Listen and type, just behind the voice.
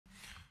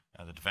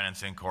The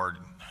defendant's in court.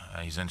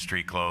 He's in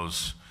street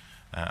clothes.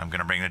 I'm going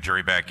to bring the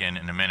jury back in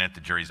a minute. The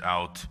jury's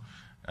out.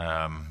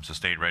 So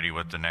stay ready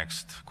with the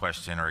next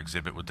question or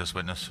exhibit with this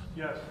witness.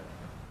 Yes.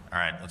 All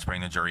right, let's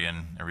bring the jury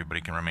in.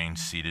 Everybody can remain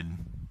seated.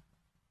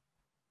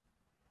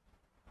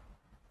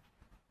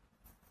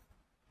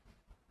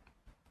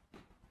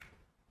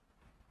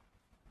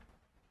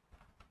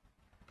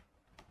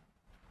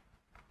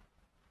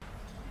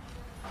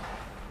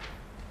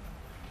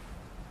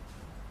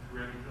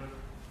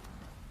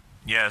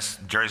 Yes,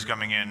 jury's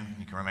coming in.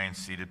 You can remain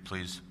seated,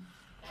 please.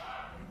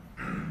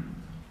 All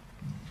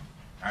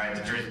right,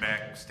 the jury's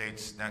back.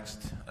 State's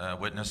next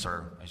witness,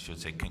 or I should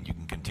say, you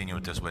can continue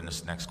with this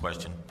witness. Next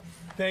question.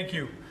 Thank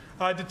you.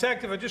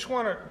 Detective, I just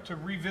want to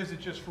revisit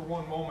just for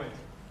one moment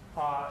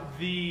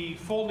the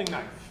folding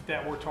knife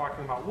that we're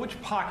talking about.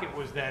 Which pocket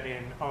was that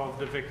in of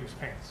the victim's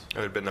pants? It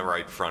would have been the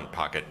right front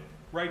pocket.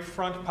 Right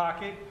front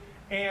pocket.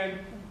 And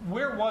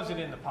where was it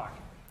in the pocket?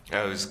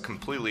 It was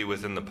completely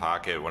within the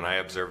pocket. When I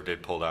observed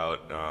it pulled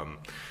out,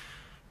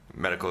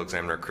 medical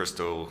examiner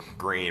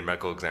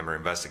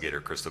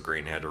investigator Crystal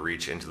Green had to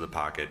reach into the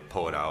pocket,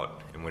 pull it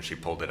out, and when she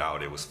pulled it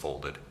out, it was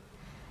folded.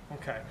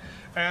 Okay.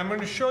 And I'm going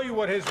to show you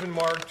what has been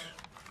marked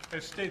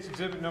as State's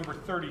Exhibit number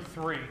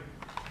 33.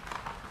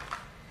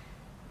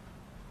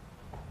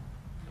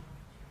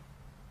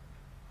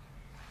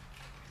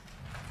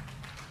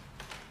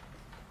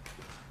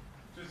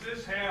 Does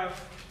this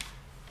have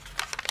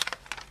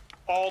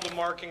all the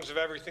markings of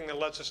everything that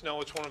lets us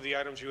know it's one of the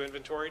items you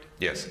inventoried?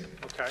 Yes.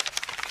 Okay.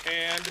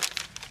 And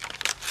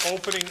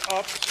opening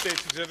up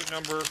State's Exhibit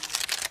number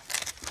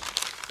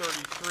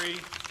 33,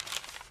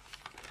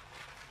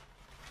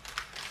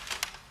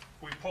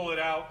 we pull it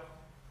out.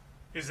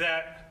 Is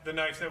that the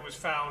knife that was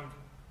found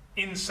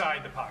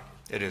inside the pocket?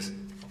 It is.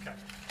 Okay.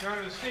 Your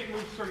Honor, the State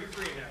moves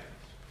 33 in evidence.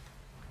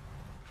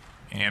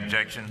 Any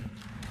objection?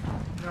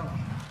 No.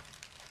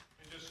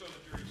 And just so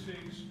the jury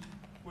sees,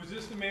 was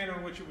this the manner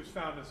in which it was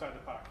found inside the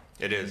pocket?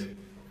 It is. Okay.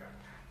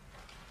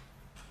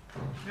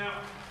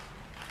 Now,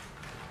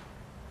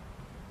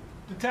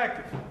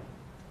 Detective,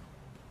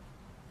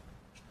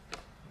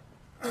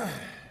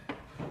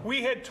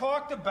 we had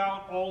talked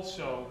about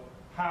also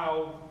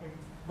how,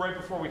 right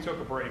before we took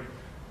a break,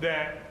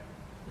 that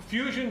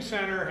Fusion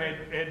Center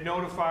had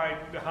notified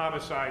the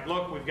homicide,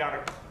 look, we've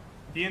got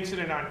the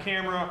incident on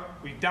camera,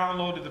 we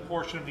downloaded the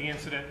portion of the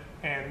incident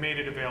and made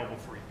it available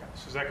for you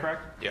guys. Is that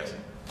correct? Yes.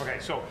 Okay,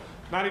 so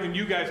not even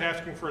you guys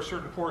asking for a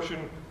certain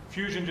portion,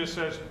 Fusion just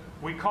says,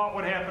 we caught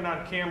what happened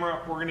on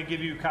camera, we're going to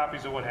give you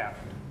copies of what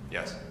happened.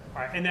 Yes.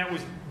 All right, and that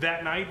was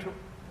that night?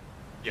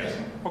 Yes.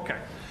 Okay.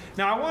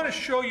 Now I want to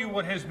show you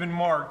what has been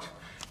marked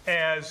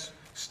as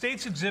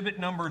State's Exhibit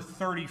number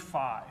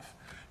 35.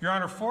 Your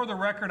Honor, for the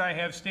record, I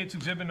have State's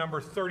Exhibit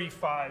number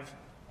 35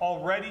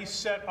 already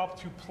set up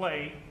to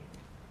play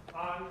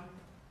on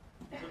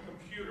the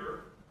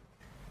computer.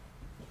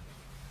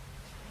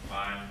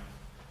 Fine.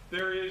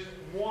 There is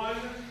one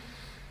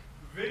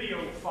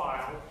video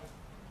file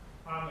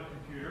on the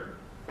computer,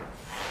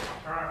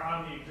 or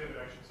on the exhibit,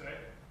 I should say.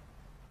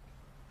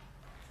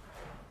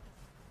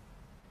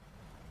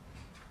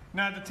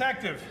 Now,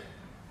 Detective,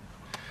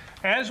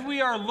 as we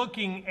are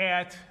looking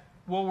at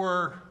what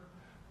we're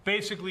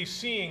basically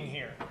seeing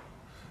here,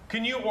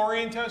 can you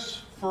orient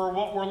us for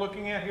what we're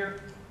looking at here?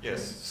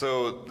 Yes.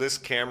 So this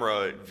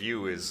camera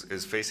view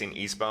is facing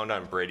eastbound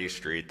on Brady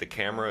Street. The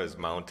camera is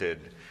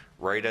mounted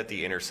right at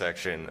the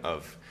intersection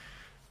of,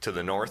 to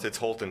the north it's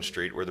Holton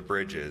Street where the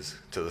bridge is.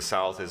 To the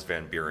south is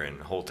Van Buren.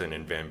 Holton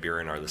and Van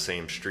Buren are the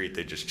same street.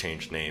 They just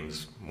changed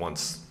names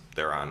once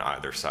they're on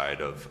either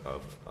side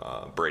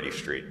of Brady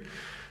Street.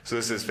 So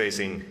this is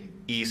facing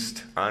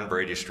east on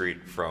Brady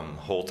Street from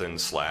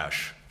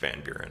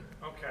Holton/Van Buren.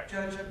 Okay.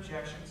 Judge,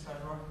 objection,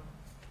 sidebar.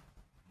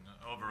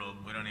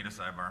 Overruled. We don't need a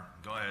sidebar.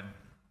 Go ahead.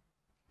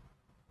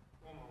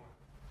 One moment.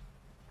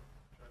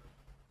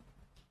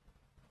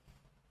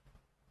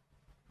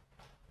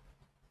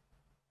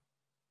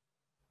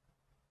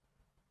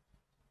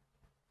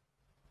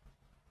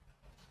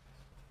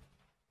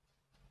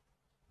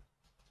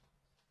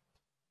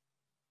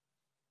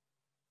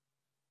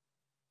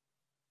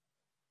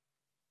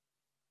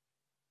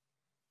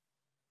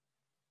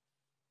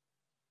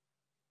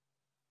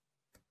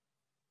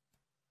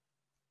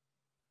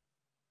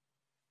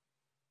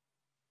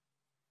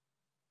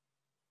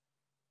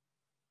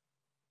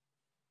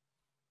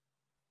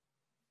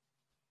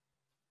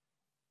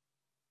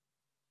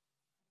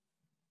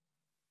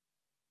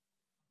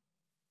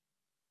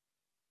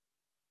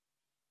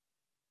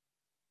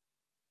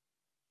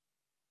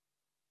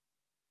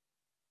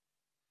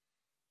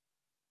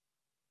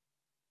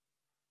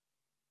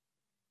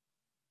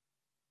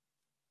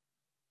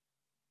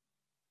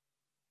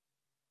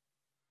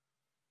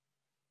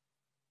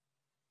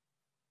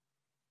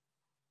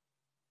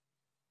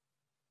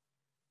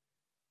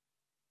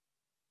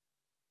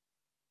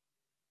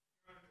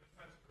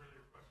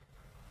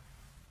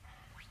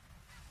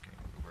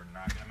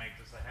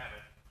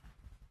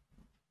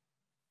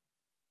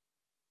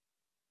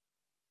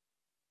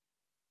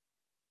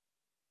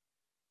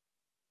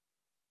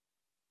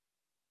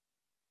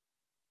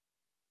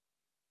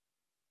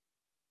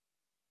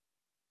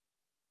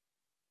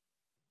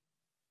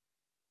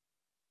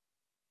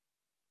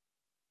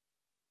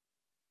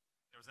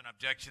 was an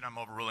objection. I'm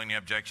overruling the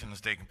objection. The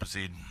state can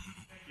proceed.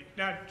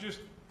 Now,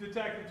 just,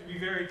 Detective, to be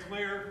very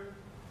clear,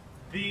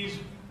 these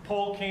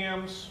poll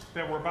cams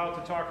that we're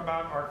about to talk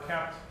about are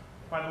kept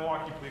by the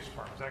Milwaukee Police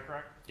Department. Is that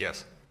correct?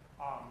 Yes,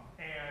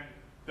 And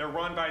they're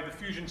run by the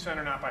Fusion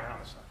Center, not by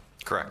homicide.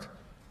 correct.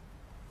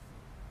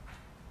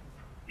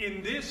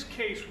 In this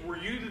case, were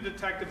you the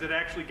detective that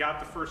actually got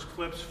the first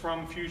clips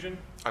from Fusion?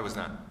 I was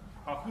not.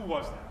 Who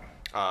was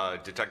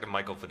that? Detective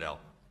Michael Fidel.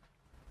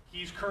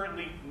 He's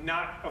currently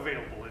not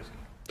available, is he?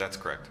 That's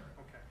correct.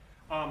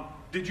 Okay.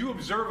 Did you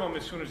observe him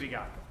as soon as he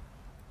got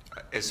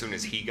them? As soon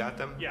as he got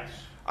them? Yes.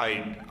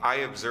 I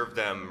observed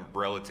them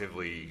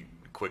relatively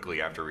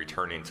quickly after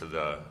returning to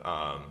the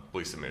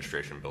police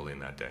administration building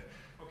that day.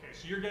 Okay,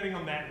 so you're getting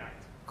them that night.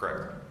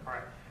 Correct. All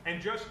right.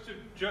 And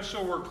just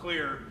so we're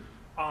clear,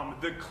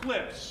 the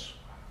clips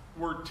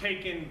were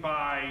taken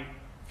by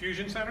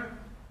Fusion Center?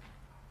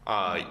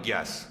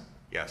 Yes,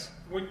 yes.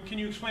 Can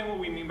you explain what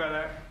we mean by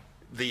that?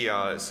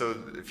 So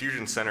the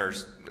Fusion Center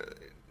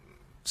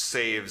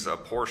saves a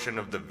portion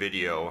of the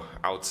video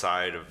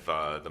outside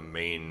of the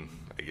main,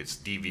 I guess,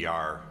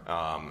 DVR,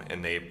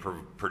 and they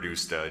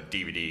produced a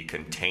DVD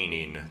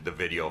containing the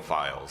video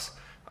files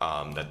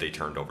that they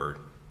turned over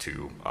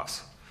to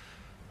us.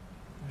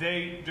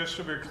 They, just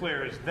so we're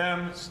clear, is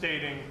them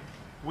stating,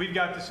 we've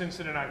got this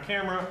incident on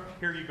camera,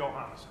 here you go,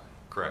 homicide.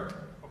 Correct.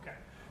 Okay.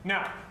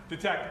 Now,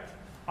 detective,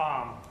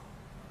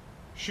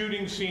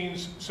 shooting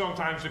scenes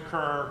sometimes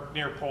occur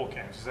near poll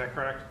cams, is that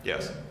correct?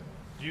 Yes.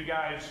 Do you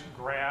guys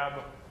grab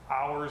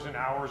hours and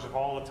hours of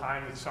all the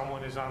time that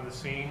someone is on the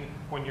scene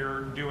when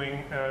you're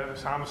doing a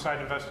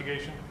homicide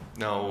investigation?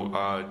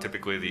 No,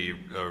 typically the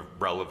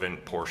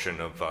relevant portion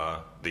of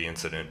the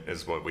incident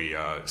is what we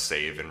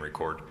save and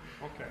record.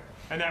 Okay.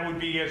 And that would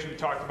be, as we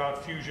talked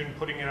about, Fusion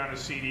putting it on a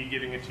CD,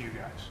 giving it to you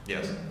guys?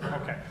 Yes.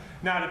 Okay.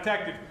 Now,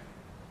 detective,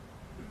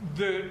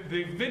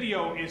 the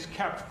video is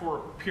kept for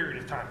a period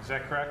of time, is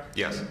that correct?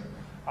 Yes.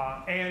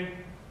 And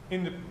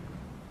in the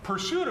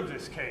pursuit of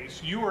this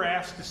case, you were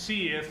asked to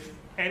see if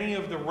any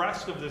of the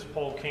rest of this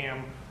poll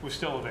cam was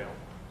still available.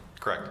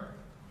 Correct.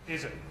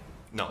 Is it?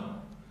 No.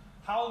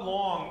 How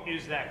long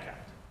is that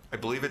kept? I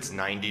believe it's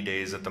 90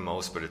 days at the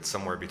most, but it's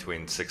somewhere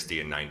between 60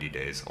 and 90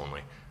 days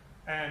only.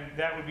 And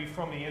that would be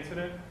from the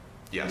incident?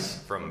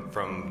 Yes,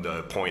 from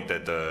the point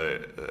that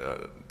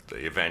the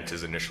event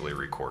is initially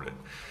recorded.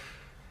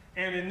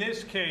 And in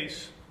this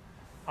case,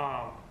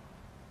 that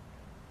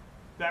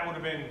would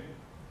have been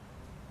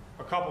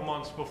a couple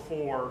months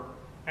before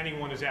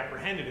anyone is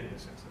apprehended in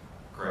this incident.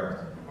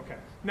 Correct. Okay.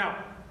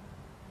 Now,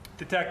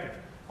 detective,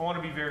 I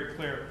want to be very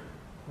clear.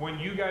 When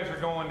you guys are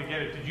going to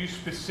get it, did you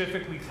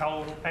specifically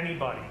tell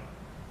anybody,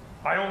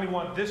 I only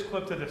want this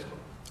clip to this clip?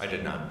 I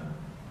did not.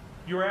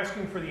 You were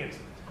asking for the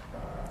incident.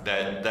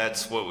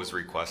 That's what was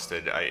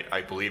requested.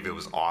 I believe it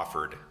was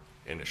offered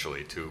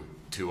initially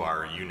to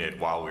our unit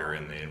while we were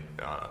in the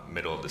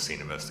middle of the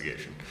scene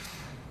investigation.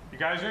 You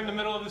guys are in the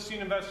middle of the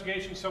scene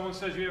investigation. Someone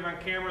says you have on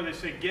camera. They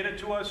say, get it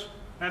to us.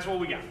 That's what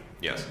we got.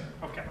 Yes.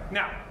 Okay.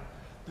 Now,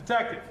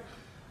 detective,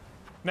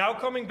 now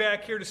coming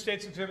back here to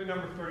State's Exhibit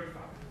number 35.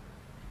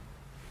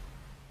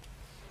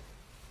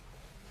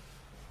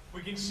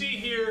 We can see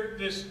here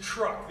this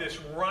truck, this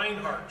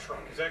Reinhardt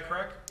truck. Is that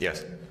correct?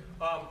 Yes.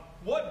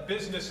 What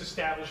business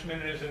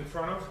establishment is in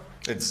front of?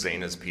 It's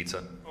Zena's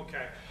Pizza.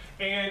 Okay.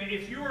 And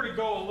if you were to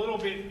go a little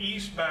bit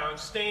eastbound,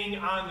 staying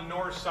on the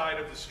north side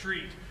of the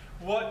street,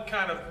 what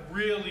kind of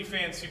really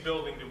fancy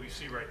building do we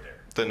see right there?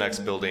 The next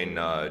building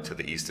to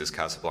the east is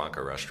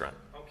Casablanca Restaurant.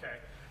 Okay.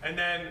 And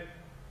then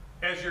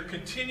as you're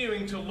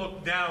continuing to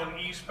look down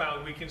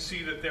eastbound, we can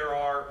see that there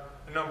are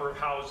a number of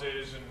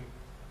houses and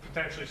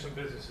potentially some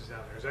businesses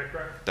down there. Is that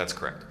correct? That's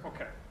correct.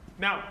 Okay.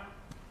 Now,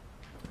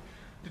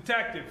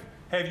 detective,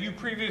 have you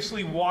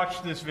previously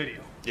watched this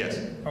video? Yes.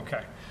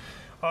 Okay.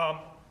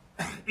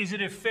 Is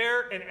it a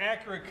fair and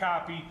accurate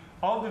copy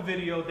of the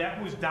video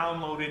that was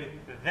downloaded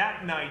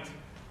that night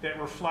that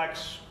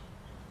reflects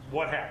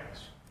what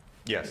happens?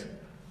 Yes.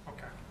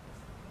 Okay.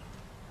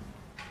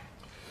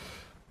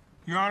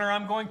 Your Honor,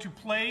 I'm going to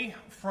play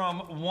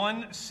from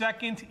 1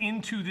 second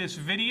into this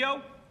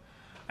video,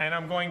 and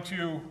I'm going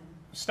to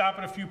stop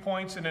at a few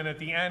points, and then at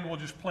the end, we'll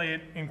just play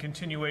it in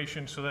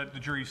continuation so that the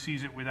jury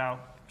sees it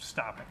without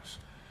stoppings.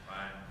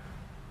 Fine.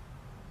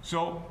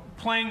 So,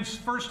 playing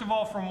first of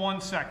all from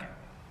 1 second.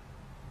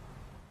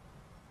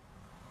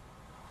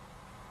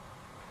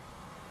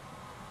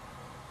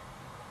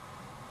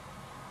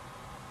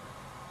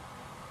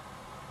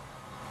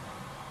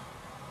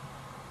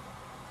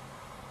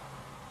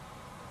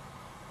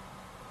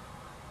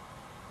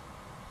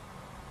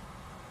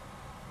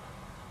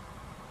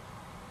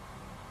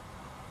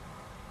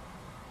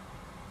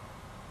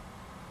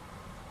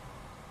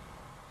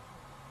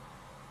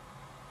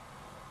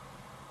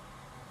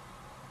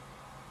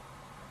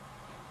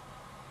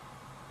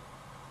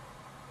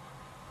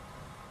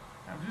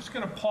 I'm just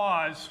going to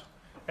pause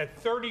at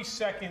 30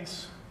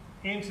 seconds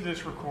into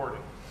this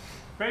recording.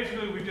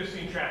 Basically, we've just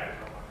seen traffic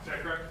go by. Is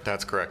that correct?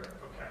 That's correct.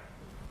 Okay.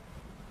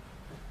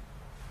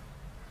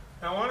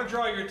 Now, I want to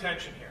draw your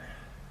attention here.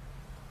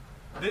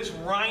 this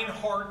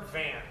Reinhardt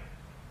van,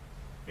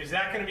 is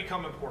that going to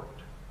become important?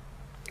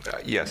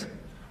 Yes.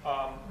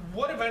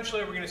 What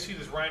eventually are we going to see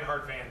this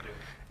Reinhardt van do?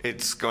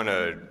 It's going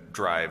to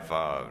drive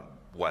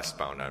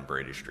westbound on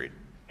Brady Street.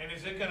 And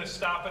is it going to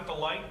stop at the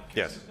light?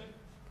 Yes.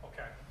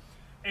 Okay.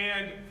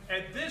 And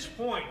at this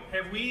point,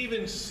 have we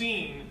even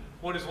seen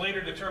what is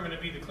later determined to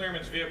be the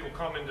Cleereman's vehicle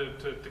come into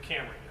the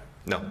camera yet?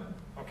 No.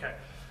 Okay.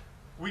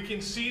 We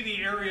can see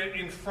the area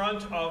in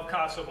front of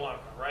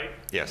Casablanca, right?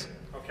 Yes.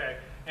 Okay.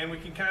 And we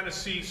can kind of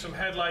see some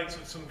headlights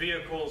and some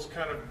vehicles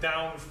kind of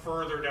down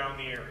further down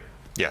the area.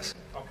 Yes.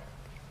 Okay.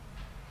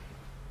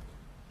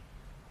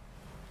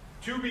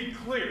 To be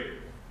clear,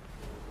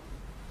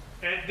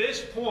 at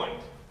this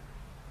point,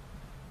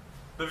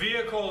 the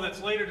vehicle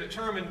that's later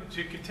determined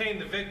to contain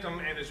the victim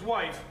and his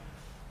wife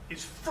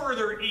is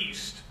further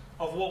east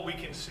of what we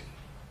can see.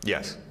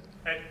 Yes.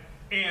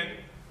 And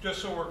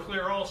just so we're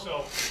clear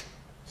also,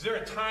 is there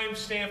a time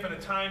stamp and a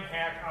time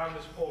hack on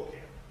this poll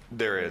cam?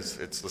 There is.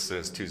 It's listed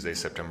as Tuesday,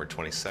 September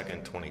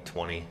 22nd,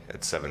 2020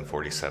 at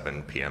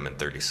 7:47 p.m. and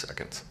 30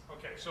 seconds.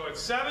 Okay, so at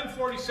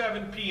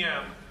 7:47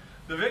 p.m.,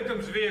 the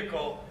victim's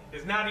vehicle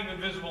is not even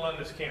visible on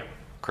this camera.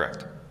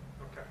 Correct.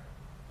 Okay.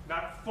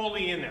 Not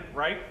fully in there,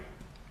 right?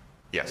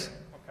 Yes.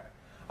 Okay.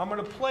 I'm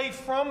going to play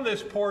from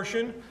this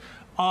portion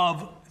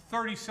of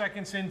 30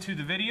 seconds into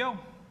the video.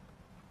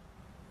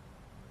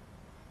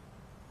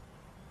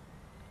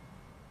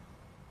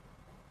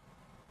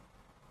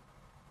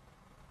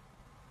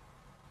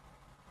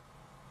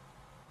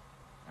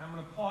 I'm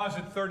going to pause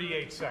at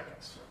 38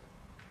 seconds.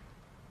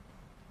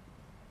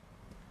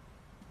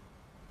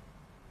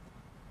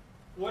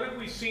 What have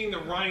we seen the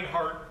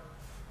Reinhardt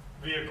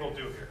vehicle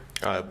do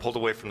here? Pulled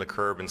away from the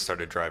curb and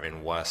started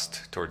driving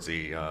west towards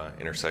the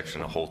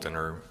intersection of Holton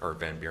or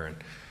Van Buren.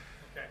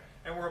 Okay.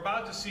 And we're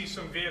about to see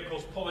some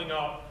vehicles pulling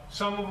up,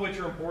 some of which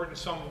are important,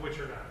 some of which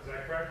are not. Is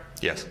that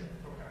correct? Yes.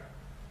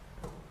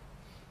 Okay.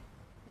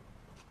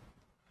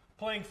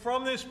 Playing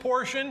from this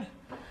portion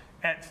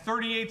at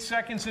 38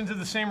 seconds into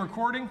the same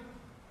recording.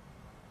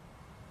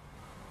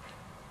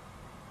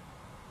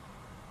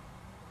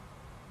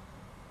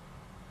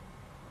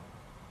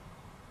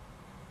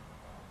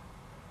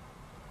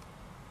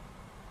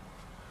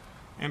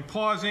 And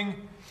pausing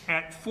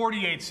at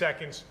 48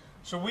 seconds.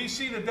 So we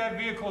see that that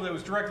vehicle that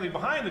was directly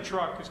behind the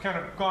truck has kind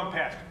of gone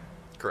past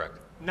it. Correct.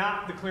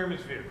 Not the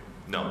Cleereman's vehicle.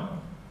 No.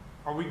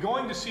 Are we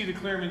going to see the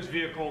Cleereman's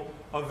vehicle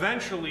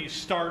eventually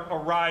start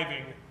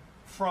arriving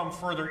from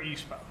further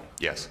eastbound?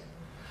 Yes.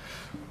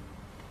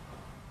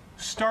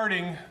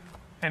 Starting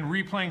and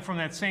replaying from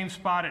that same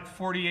spot at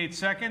 48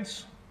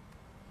 seconds.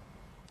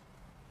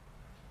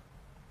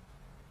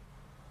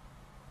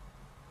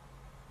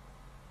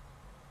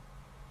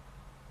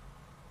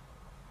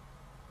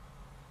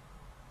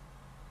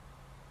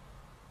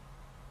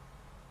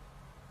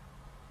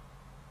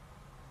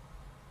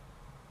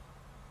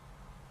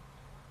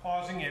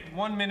 Pausing at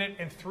 1 minute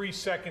and 3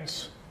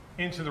 seconds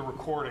into the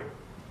recording.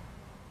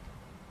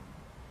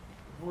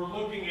 We're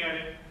looking at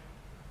it.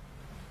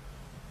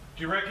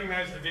 Do you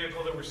recognize the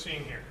vehicle that we're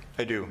seeing here?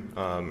 I do.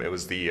 It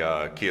was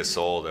the Kia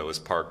Soul that was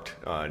parked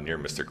near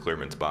Mr.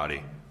 Cleereman's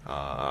body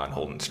on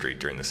Holden Street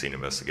during the scene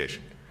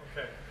investigation.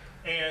 Okay.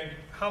 And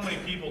how many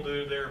people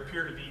do there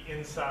appear to be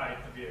inside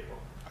the vehicle?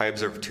 I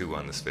observed 2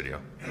 on this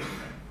video.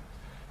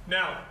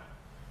 Now,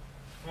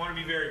 I want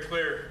to be very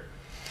clear.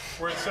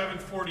 We're at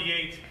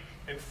 7:48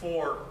 and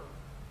 4.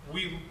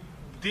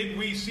 Did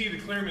we see the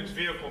Cleereman's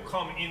vehicle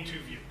come into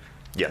view?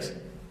 Yes.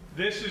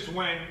 This is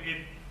when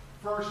it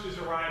first is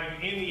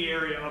arriving in the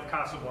area of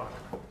Casablanca.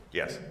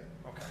 Yes.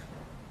 Okay.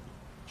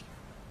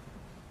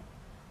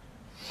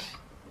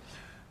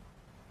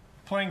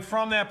 Playing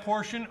from that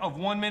portion of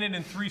 1 minute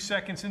and 3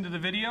 seconds into the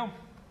video.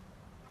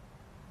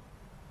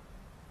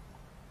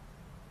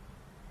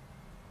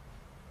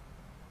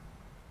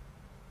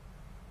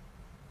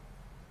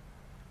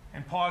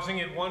 And pausing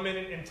at 1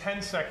 minute and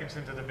 10 seconds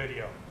into the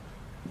video.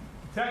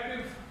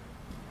 Detective,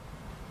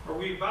 are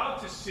we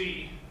about to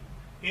see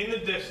in the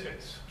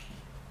distance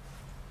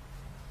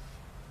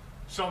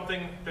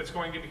something that's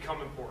going to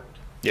become important?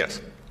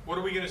 Yes. What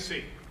are we going to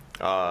see?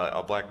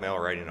 A black male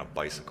riding a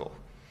bicycle.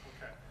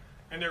 Okay.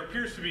 And there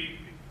appears to be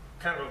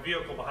kind of a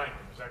vehicle behind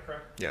him, is that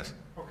correct? Yes.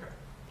 Okay.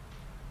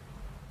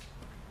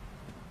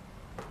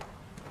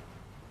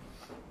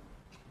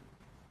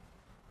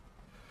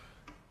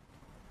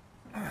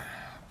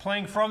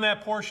 Playing from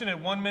that portion at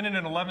 1 minute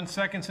and 11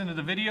 seconds into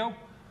the video.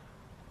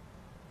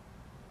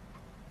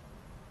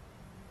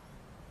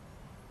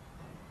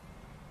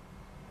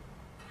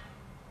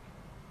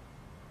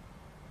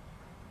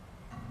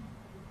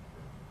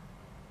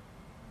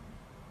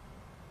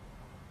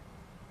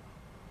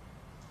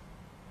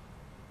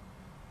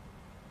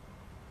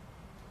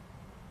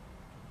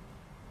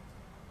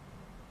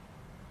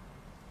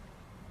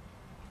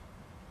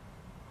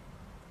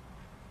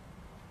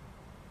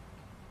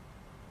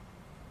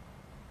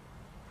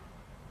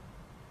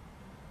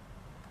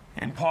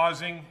 And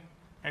pausing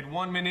at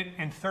 1 minute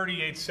and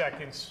 38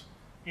 seconds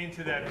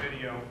into that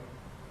video.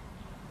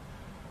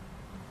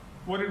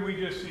 What did we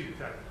just see,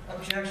 Detective?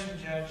 Objection,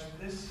 Judge.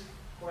 This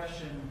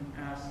question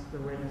asked the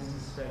witness to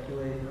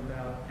speculate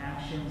about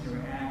actions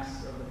or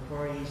acts of the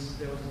parties.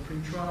 There was a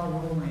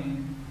pretrial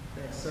ruling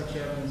that such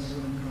evidence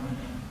wouldn't come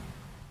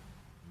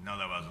in. No,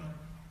 that wasn't.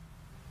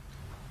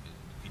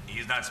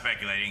 He's not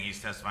speculating. He's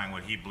testifying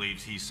what he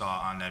believes he saw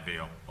on that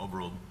video.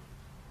 Overruled.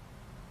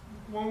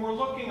 When we're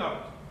looking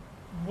up,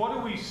 what do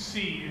we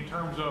see in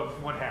terms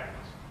of what happens?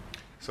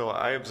 So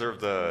I observed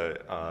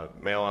the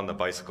male on the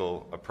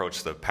bicycle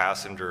approach the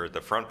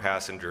front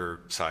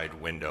passenger side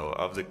window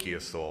of the Kia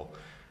Soul,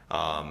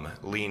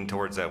 lean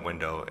towards that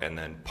window, and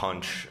then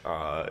punch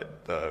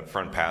the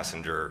front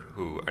passenger,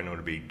 who I know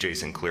to be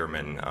Jason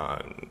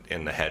Cleereman,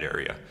 in the head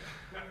area.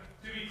 Now,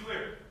 to be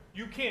clear,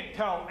 you can't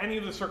tell any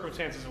of the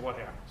circumstances of what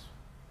happens.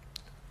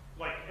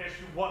 Like, as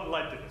to what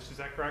led to this, is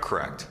that correct?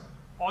 Correct.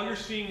 All you're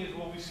seeing is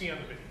what we see on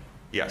the video?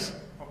 Yes.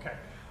 Okay.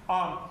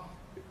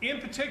 In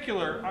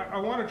particular, I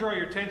want to draw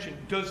your attention.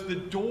 Does the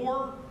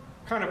door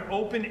kind of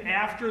open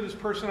after this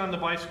person on the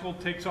bicycle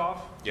takes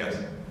off? Yes.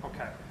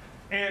 Okay.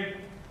 And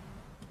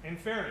in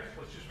fairness,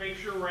 let's just make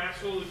sure we're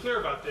absolutely clear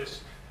about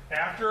this.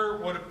 After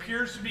what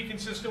appears to be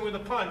consistent with a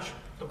punch,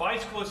 the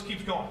bicyclist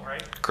keeps going,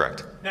 right?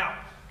 Correct. Now,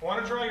 I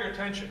want to draw your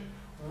attention.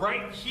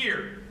 Right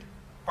here,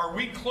 are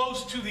we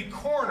close to the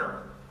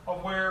corner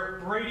of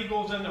where Brady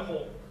goes in the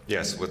hole?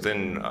 Yes,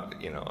 within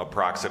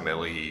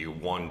approximately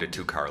 1 to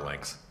 2 car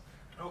lengths.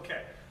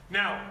 Okay.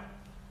 Now,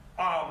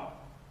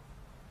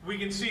 we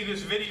can see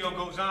this video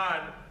goes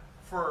on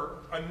for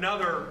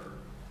another,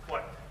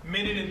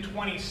 minute and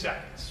 20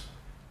 seconds.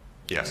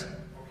 Yes.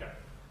 Okay.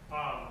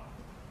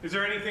 Is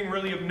there anything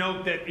really of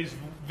note that is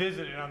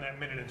visited on that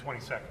minute and 20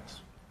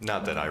 seconds?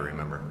 Not that I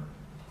remember.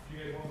 You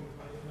guys want me to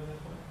play the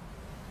minute?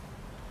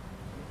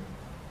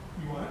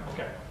 You want it?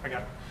 Okay, I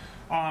got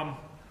it.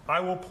 I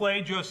will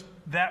play just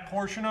that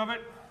portion of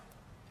it.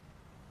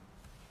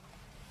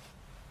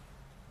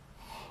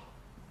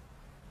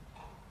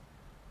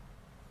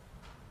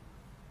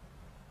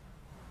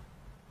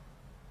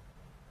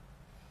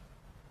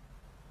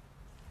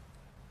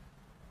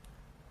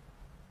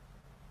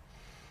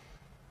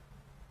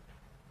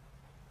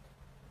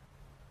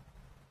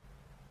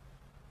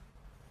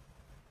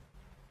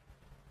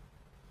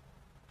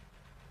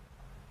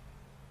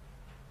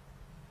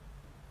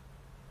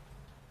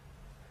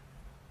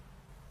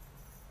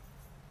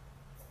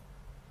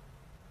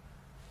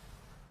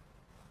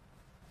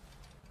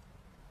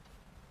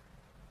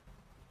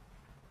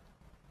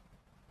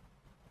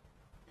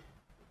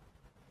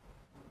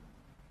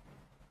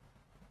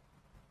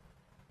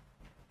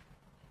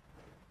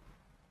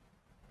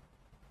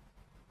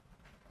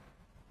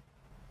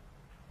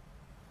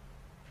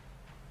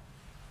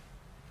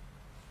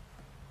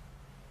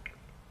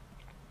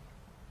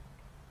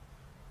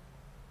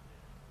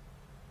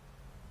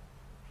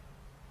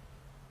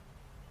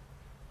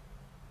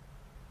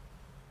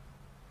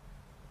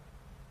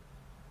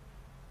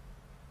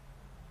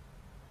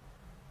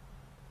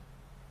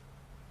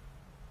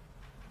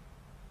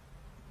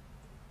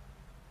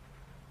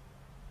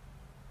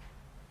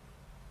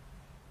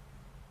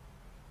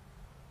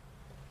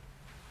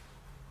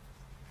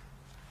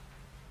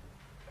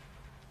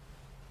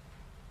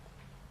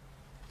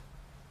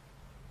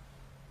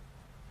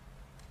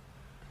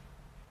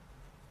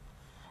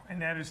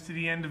 And that is to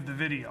the end of the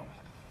video.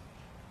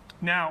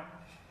 Now,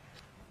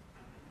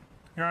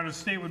 Your Honor, the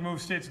state would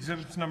move State's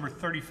Exhibit number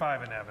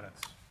 35 in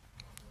evidence.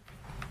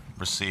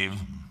 Receive.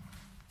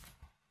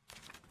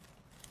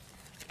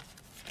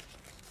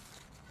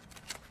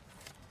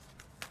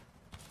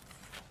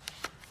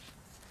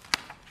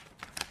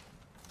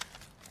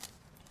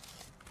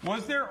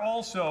 Was there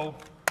also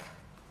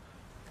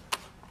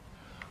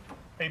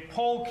a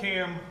poll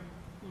cam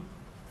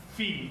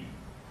feed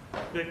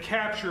that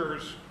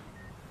captures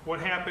what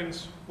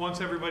happens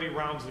once everybody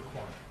rounds the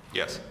corner?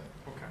 Yes.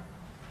 Okay.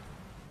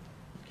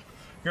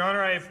 Your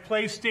Honor, I have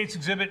placed State's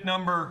Exhibit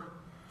number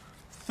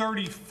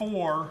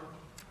 34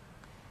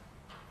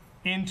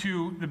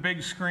 into the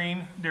big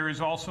screen. There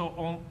is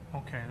also,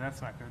 okay,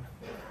 that's not good.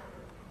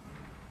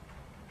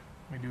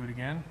 Let me do it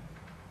again.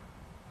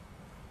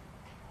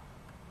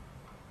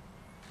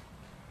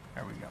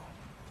 There we go.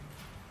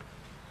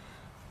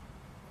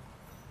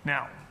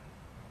 Now,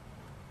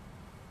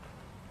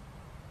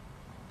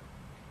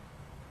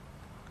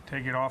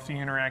 take it off the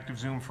interactive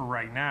zoom for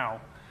right now.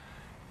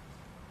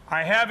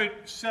 I have it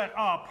set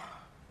up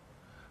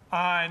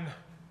on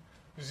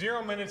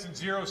 0 minutes and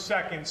 0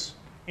 seconds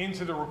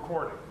into the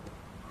recording.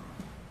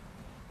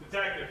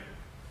 Detective,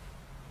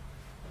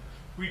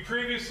 we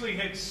previously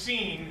had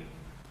seen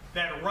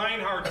that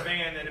Reinhardt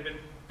van that had been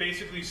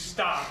basically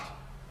stopped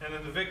and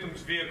then the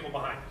victim's vehicle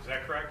behind it. Is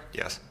that correct?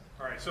 Yes.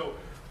 All right, so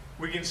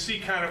we can see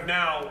kind of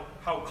now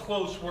how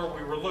close where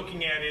we were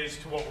looking at is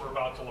to what we're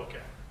about to look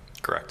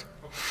at. Correct.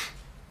 Okay.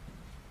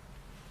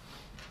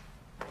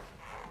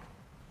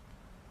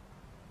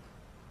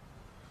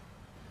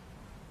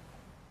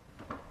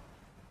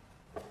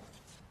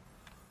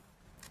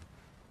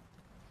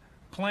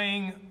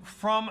 Playing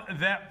from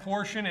that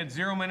portion at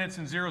 0 minutes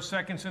and 0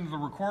 seconds into the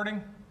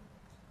recording.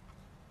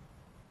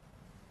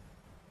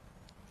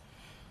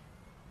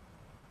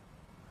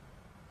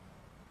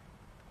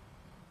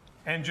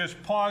 And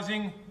just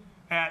pausing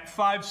at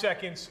 5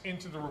 seconds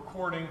into the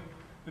recording.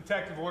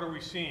 Detective, what are we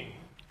seeing?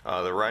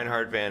 The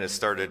Reinhardt van has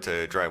started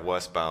to drive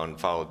westbound,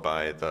 followed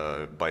by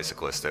the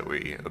bicyclist that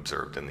we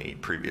observed in the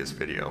previous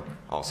video,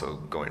 also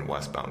going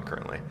westbound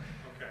currently.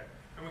 Okay.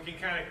 And we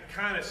can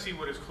kind of see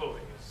what his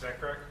clothing is that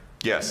correct?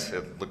 Yes,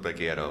 it looked like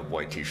he had a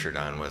white t-shirt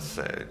on with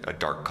a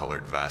dark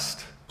colored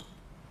vest.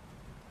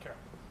 Okay.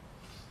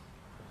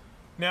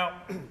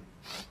 Now,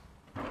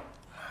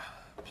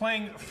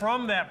 playing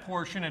from that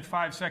portion at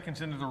 5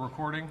 seconds into the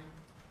recording.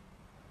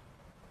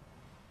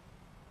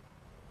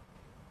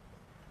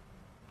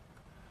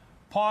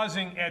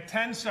 Pausing at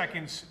 10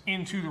 seconds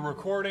into the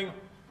recording.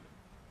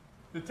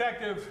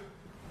 Detective,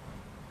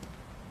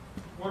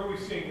 what are we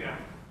seeing now?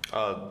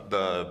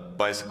 The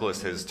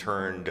bicyclist has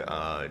turned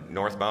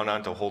northbound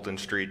onto Holton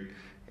Street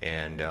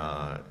and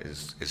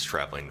is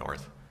traveling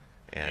north.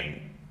 And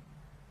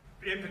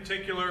in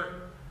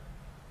particular,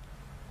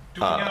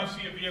 do we now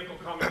see a vehicle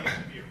coming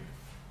into view?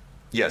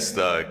 yes,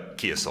 the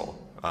Kia Soul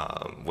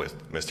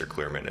with Mr.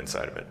 Cleereman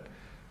inside of it.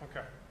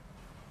 Okay.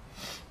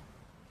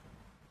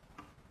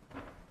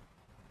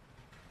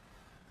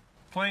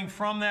 Playing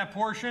from that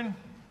portion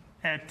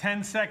at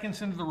 10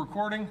 seconds into the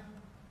recording.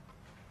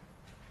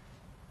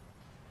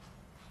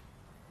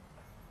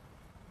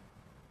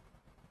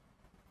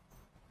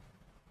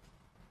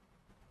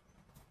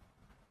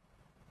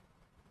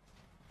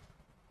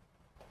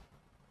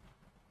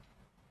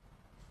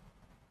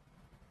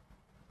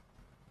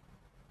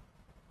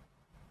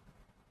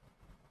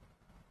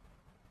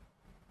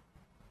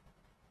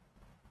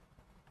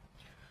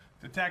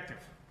 Detective,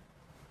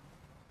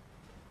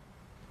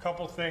 a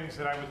couple things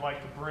that I would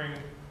like to bring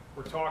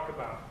or talk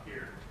about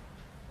here.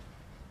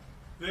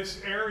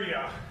 This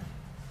area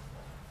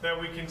that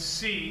we can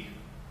see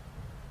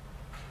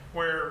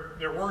where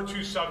there were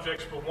two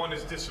subjects but one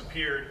has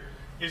disappeared,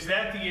 is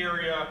that the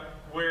area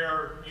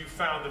where you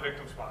found the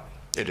victim's body?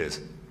 It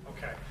is.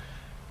 Okay.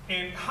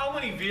 And how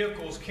many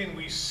vehicles can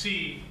we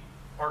see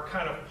are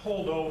kind of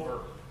pulled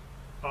over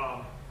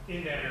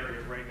in that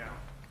area right now?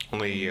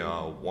 Only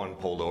one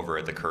pulled over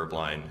at the curb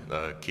line,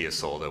 the Kia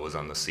Soul that was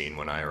on the scene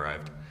when I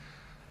arrived.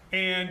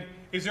 And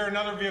is there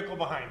another vehicle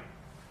behind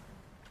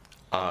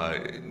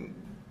it?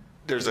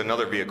 There's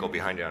another vehicle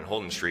behind it on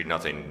Holton Street,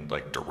 nothing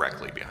like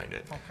directly behind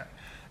it. Okay.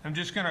 I'm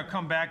just going to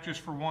come back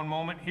just for one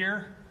moment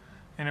here.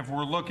 And if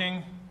we're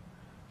looking,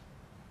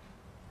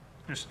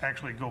 just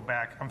actually go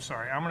back. I'm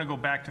sorry. I'm going to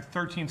go back to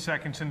 13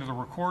 seconds into the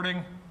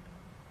recording.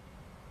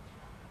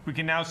 We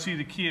can now see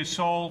the Kia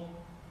Soul.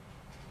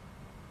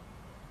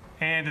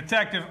 And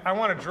Detective, I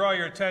want to draw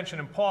your attention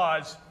and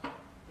pause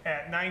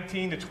at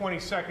 19 to 20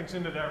 seconds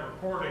into that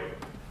recording.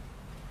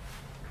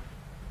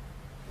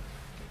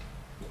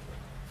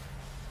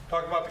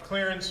 Talk about the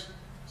clearance.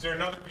 Is there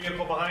another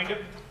vehicle behind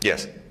it?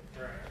 Yes.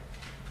 All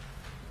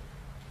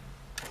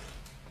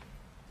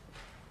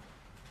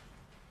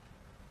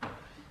right.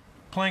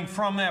 Playing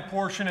from that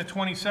portion at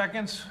 20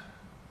 seconds.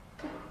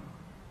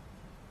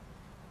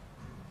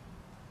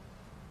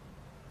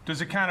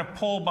 Does it kind of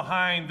pull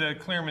behind the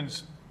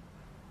Cleereman's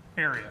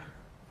area?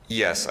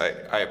 Yes,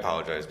 I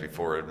apologize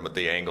before, but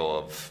the angle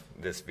of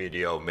this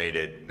video made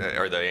it,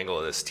 or the angle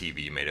of this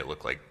TV made it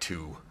look like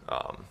two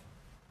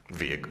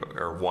vehicle,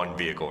 or one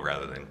vehicle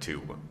rather than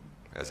two,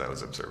 as I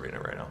was observing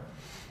it right now.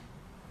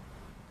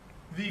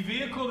 The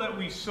vehicle that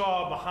we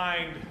saw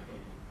behind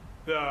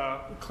the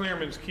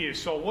Cleereman's Kia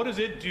Soul, what does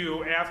it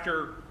do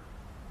after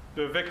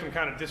the victim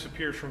kind of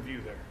disappears from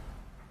view there?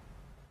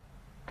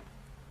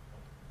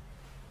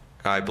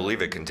 I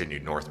believe it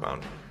continued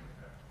northbound.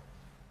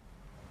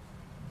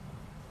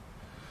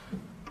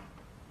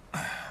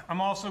 I'm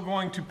also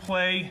going to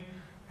play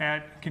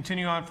at,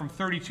 continue on from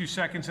 32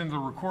 seconds into the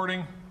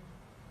recording.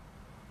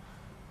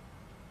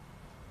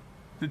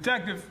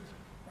 Detective,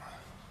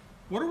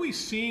 what are we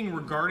seeing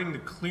regarding the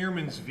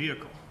Cleereman's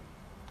vehicle?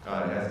 It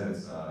has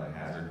its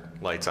hazard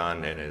lights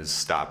on and is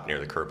stopped near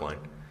the curb line.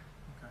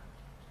 Okay.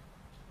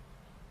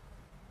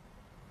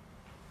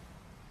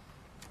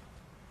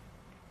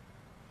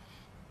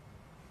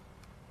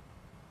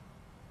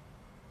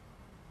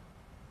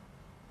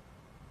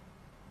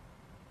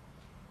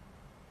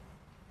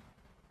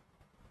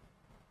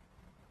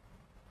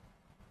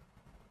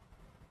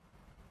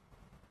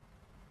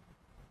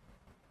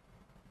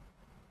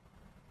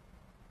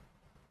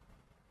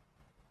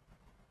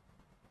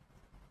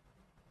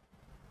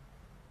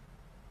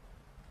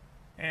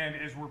 And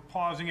as we're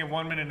pausing at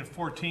 1 minute and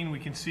 14, we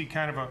can see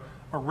kind of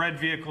a red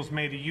vehicle's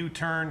made a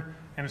U-turn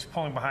and is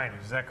pulling behind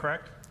it. Is that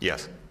correct?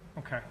 Yes.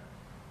 Okay.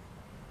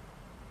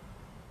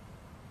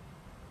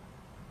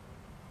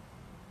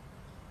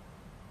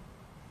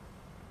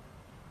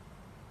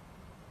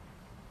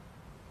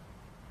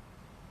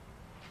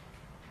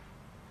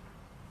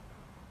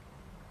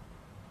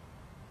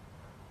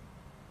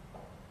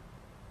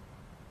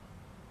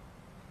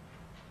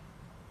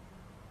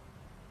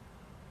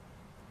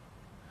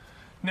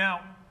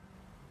 Now,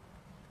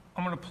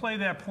 I'm going to play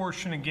that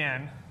portion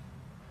again.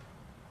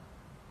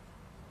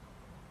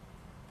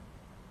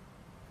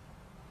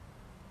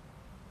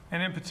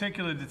 And in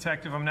particular,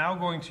 Detective, I'm now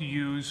going to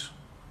use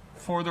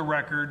for the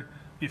record,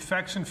 the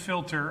effects and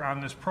filter on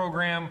this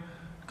program,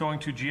 going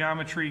to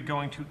geometry,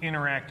 going to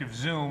interactive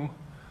zoom,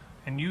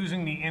 and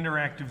using the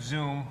interactive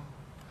zoom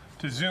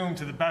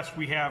to the best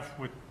we have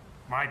with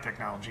my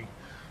technology.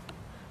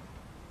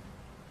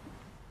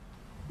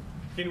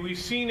 Can we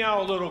see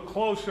now a little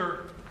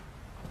closer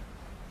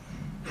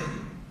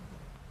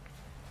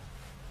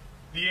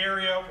the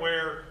area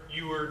where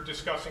you were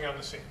discussing on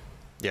the scene?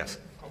 Yes.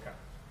 Okay.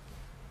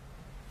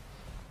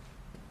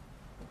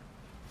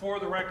 For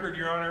the record,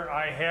 Your Honor,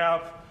 I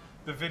have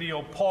the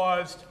video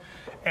paused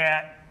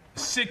at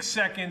 6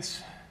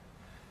 seconds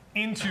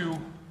into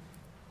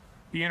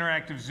the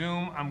interactive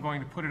zoom. I'm going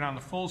to put it on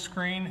the full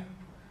screen,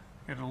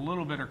 get it a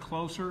little bit or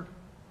closer,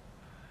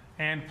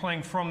 and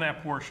playing from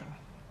that portion.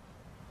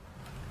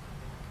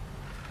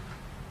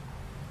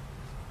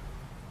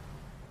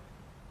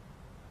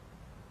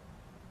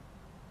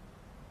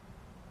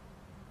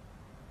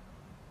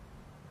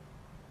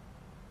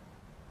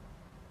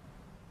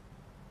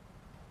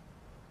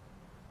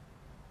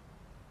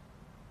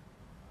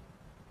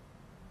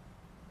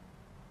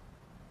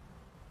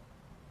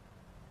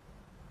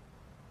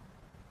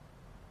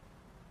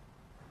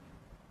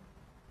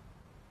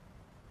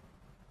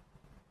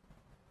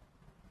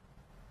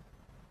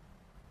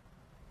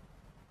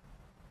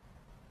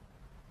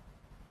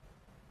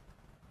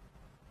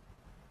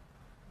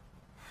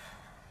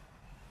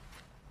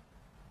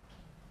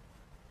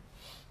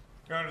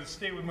 Your Honor, the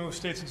state would move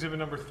State's Exhibit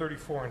number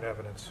 34 into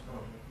evidence.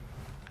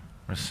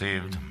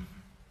 Received.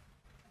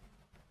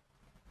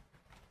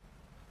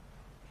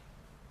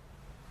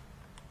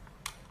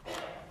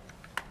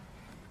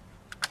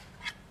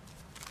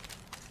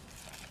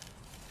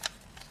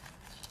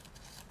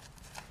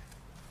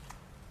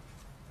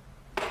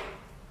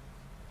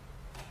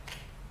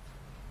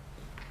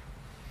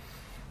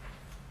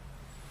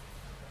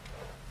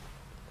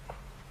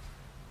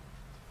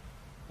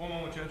 One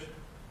moment, Judge.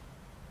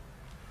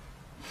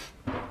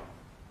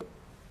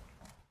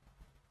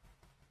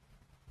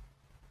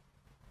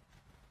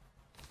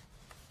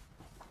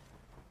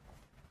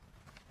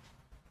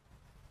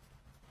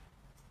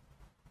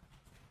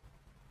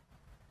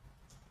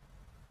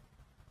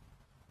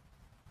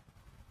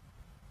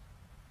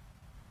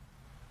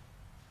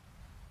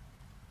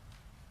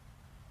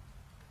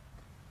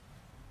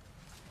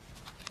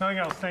 Nothing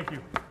else, thank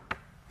you.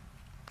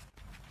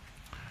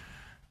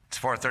 It's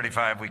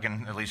 4:35. We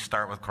can at least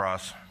start with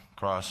cross.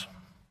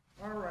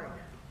 All right.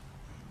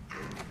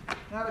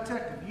 Now,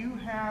 Detective, you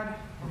had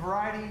a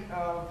variety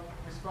of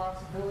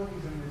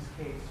responsibilities in this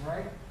case,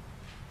 right?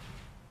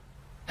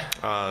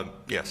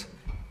 Yes.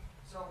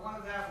 So one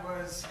of that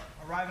was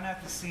arriving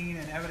at the scene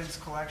and evidence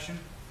collection.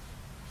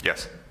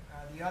 Yes.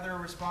 The other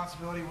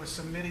responsibility was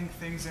submitting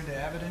things into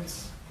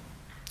evidence,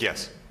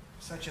 Yes.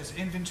 such as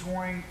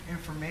inventorying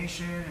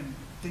information and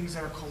things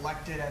that are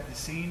collected at the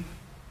scene.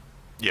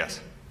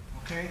 Yes.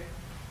 Okay?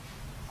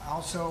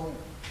 Also,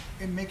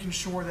 in making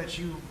sure that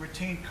you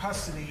retain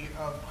custody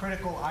of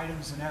critical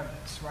items and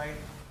evidence, right?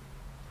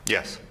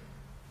 Yes.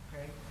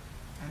 Okay?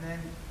 And then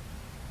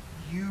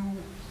you,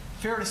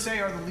 fair to say,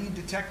 are the lead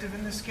detective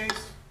in this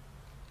case?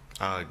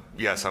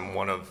 Yes, I'm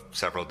one of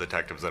several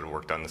detectives that have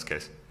worked on this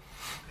case.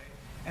 Okay.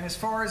 And as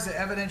far as the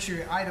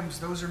evidentiary items,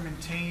 those are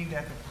maintained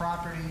at the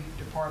property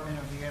department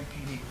of the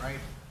MPD, right?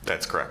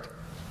 That's correct.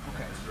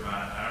 Okay. Mr. Vermont,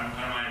 I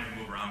don't mind if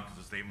you move around because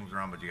the state moves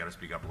around, but you got to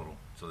speak up a little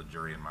so the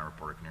jury and my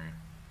reporter can hear you.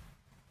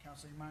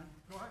 Counselor, you mind?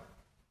 Go ahead.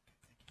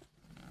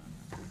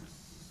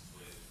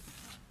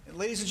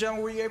 Ladies and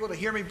gentlemen, were you able to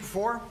hear me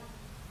before?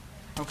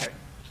 Okay.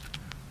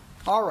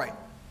 All right.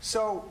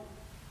 So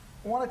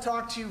I want to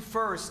talk to you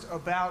first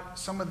about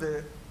some of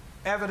the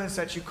evidence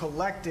that you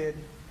collected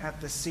at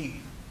the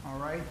scene. All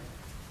right?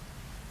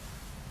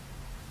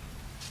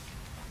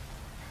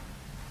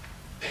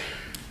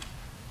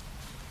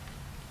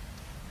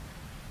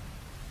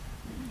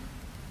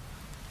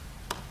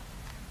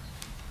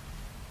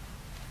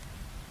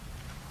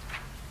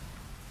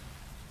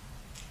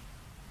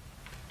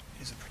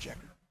 Is a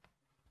projector.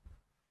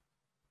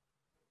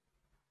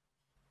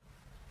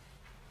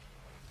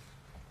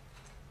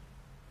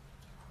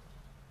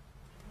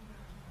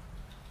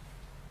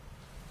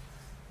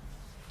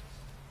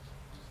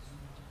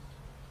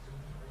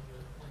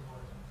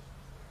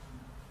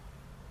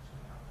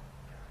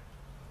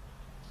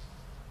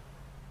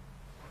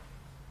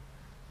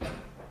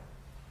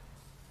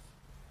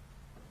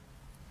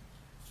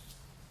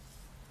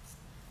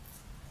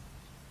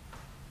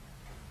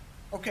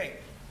 Okay,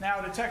 now,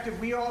 Detective,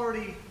 we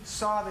already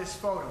saw this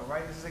photo,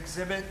 right? This is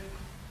Exhibit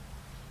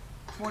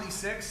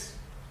 26.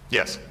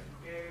 Yes.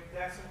 Okay,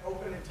 that's an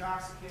open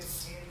intoxicant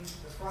in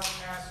the front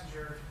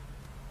passenger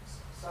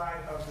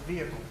side of the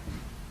vehicle.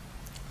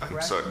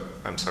 Correct?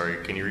 I'm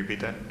sorry, can you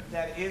repeat that?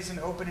 That is an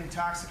open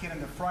intoxicant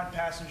in the front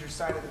passenger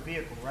side of the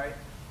vehicle, right?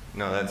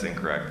 No, that's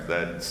incorrect.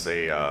 That's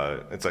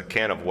it's a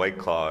can of White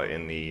Claw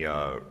in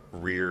the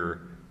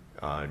rear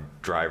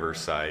driver's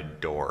side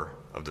door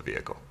of the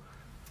vehicle.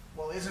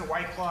 Well, isn't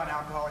White Claw an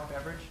alcoholic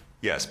beverage?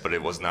 Yes, but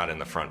it was not in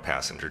the front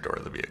passenger door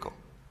of the vehicle.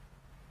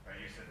 You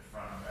said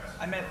front passenger.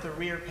 I meant the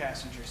rear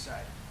passenger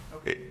side. Okay.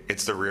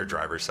 It's the rear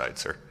driver's side,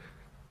 sir.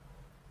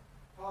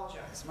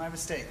 Apologize, my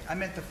mistake. I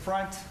meant the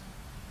front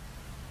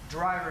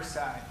driver's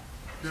side.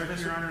 So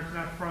this Your is Honor, it's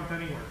not front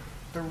anywhere.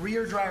 the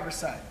rear driver's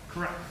side.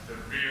 Correct. The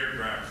rear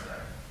driver's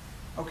side.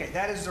 Okay,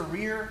 that is the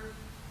rear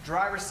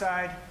driver's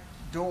side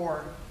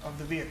door of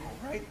the vehicle,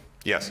 right?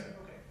 Yes.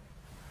 Okay,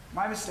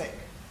 my mistake.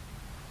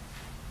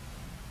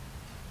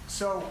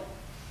 So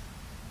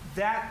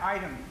that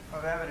item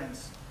of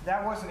evidence,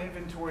 that wasn't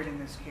inventoried in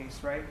this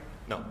case, right?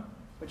 No.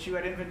 But you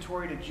had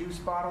inventoried a juice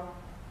bottle?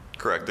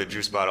 Correct. The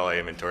juice bottle I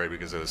inventoried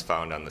because it was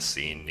found on the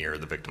scene near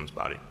the victim's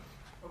body.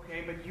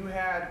 Okay, but you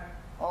had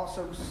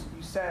also,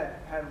 you said,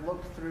 had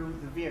looked through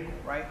the vehicle,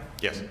 right?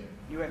 Yes.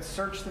 You had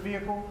searched the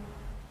vehicle?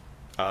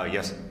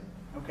 Yes.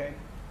 Okay.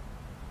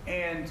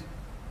 And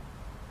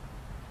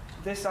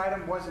this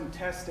item wasn't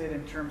tested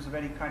in terms of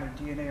any kind of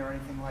DNA or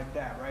anything like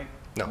that, right?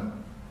 No.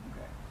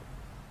 Okay.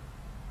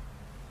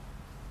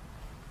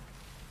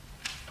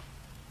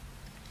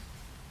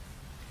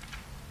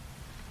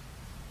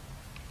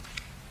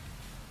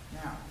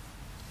 Now,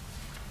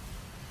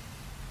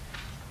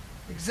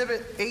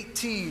 Exhibit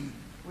 18,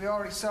 we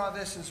already saw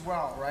this as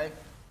well, right?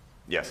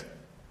 Yes.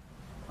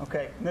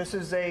 Okay, and this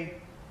is a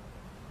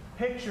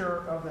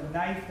picture of the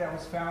knife that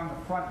was found in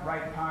the front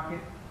right pocket.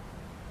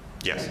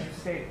 Yes. As you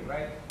stated,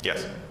 right?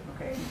 Yes.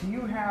 Okay, do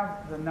you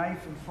have the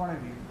knife in front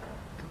of you?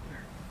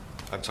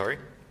 I'm sorry?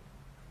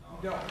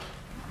 You don't.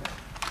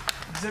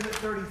 Exhibit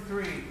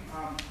 33,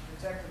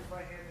 Detective, if I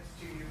hand this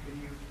to you,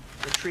 can you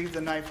retrieve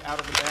the knife out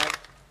of the bag?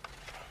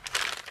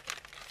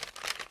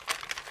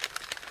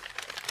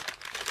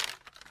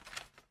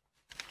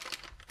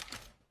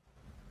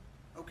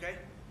 Okay,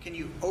 can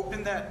you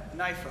open that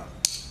knife up?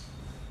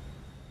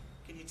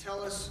 Can you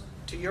tell us,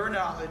 to your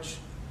knowledge,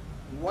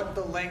 what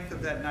the length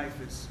of that knife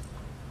is?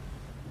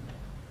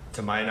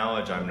 To my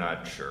knowledge, I'm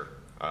not sure.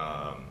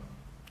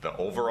 The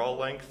overall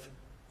length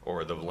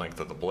or the length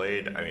of the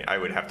blade, I mean, I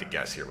would have to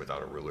guess here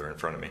without a ruler in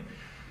front of me.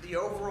 The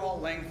overall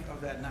length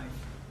of that knife,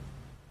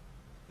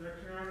 Your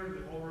Honor,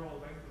 the overall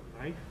length of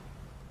the knife?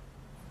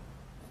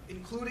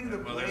 including the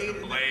Well, blade. there's the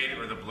and blade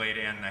or the blade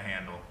and the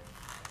handle.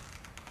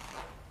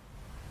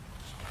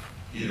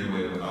 Either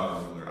way, without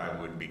a ruler,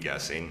 I would be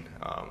guessing.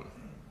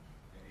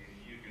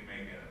 You can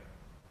make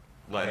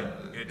a Like,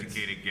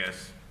 educated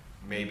guess.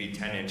 maybe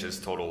 10 inches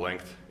total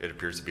length. It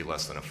appears to be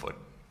less than a foot.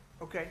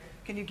 Okay,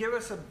 can you give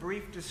us a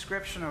brief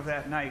description of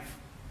that knife?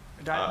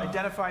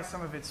 Identify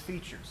some of its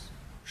features.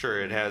 Sure,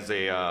 it has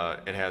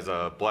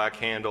a black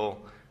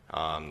handle.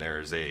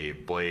 There's a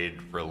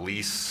blade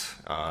release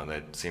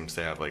that seems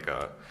to have like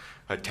a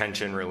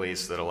tension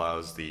release that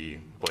allows the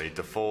blade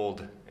to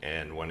fold.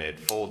 And when it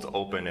folds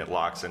open, it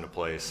locks into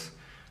place.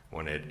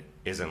 When it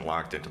isn't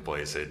locked into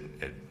place, it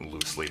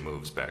loosely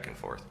moves back and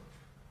forth.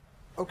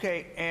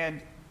 Okay,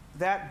 and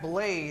that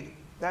blade,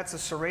 that's a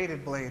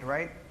serrated blade,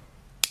 right?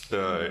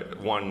 The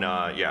one,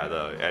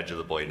 the edge of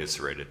the blade is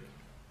serrated.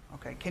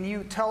 Okay, can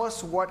you tell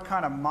us what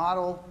kind of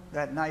model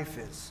that knife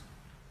is?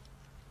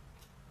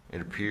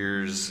 It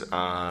appears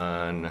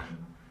on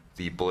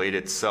the blade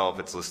itself,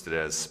 it's listed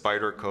as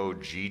Spyderco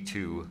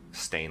G2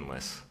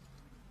 stainless.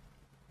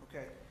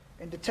 Okay,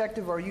 and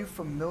Detective, are you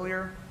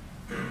familiar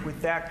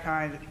with that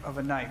kind of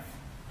a knife?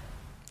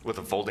 With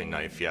a folding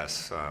knife,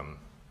 yes.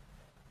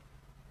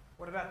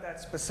 What about that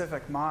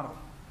specific model?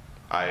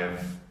 I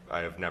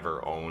have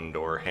never owned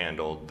or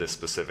handled this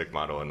specific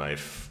model of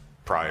knife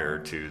prior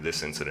to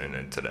this incident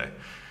and today.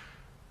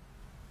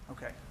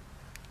 Okay.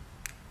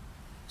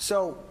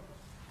 So,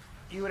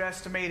 you would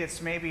estimate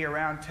it's maybe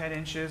around 10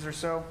 inches or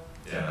so?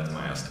 Yeah, that's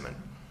my estimate.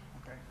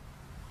 Okay.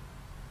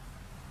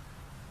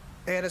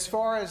 And as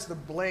far as the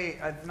blade,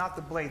 not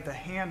the blade, the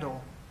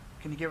handle,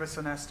 can you give us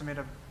an estimate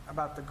of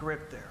about the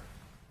grip there?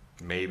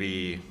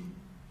 Maybe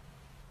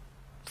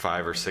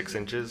 5 or 6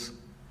 inches.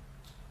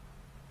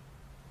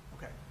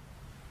 Okay.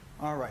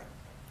 All right.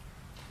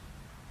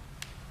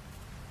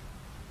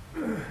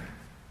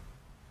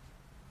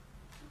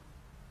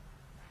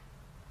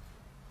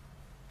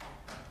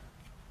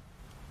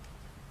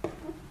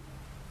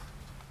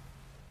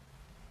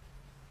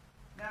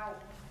 Now,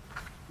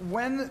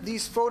 when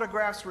these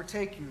photographs were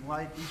taken,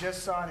 like we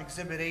just saw in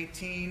Exhibit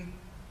 18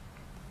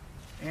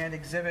 and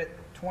Exhibit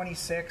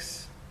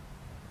 26,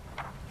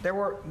 there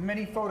were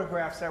many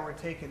photographs that were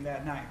taken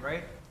that night,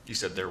 right? You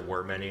said there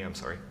were many, I'm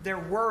sorry? There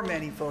were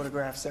many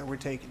photographs that were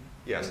taken,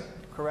 Yes.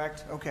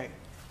 correct? Okay.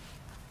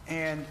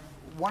 And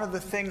one of the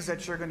things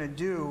that you're going to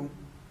do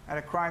at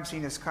a crime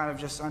scene is kind of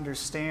just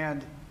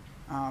understand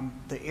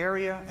the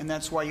area, and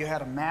that's why you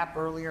had a map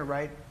earlier,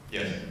 right?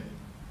 Yes.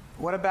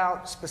 What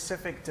about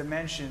specific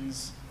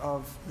dimensions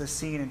of the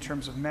scene in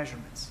terms of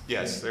measurements?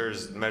 Yes,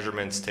 there's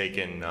measurements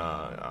taken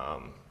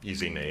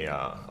using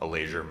a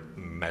laser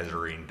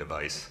measuring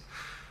device.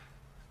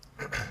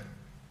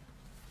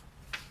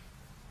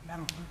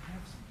 Madam Clerk,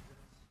 perhaps?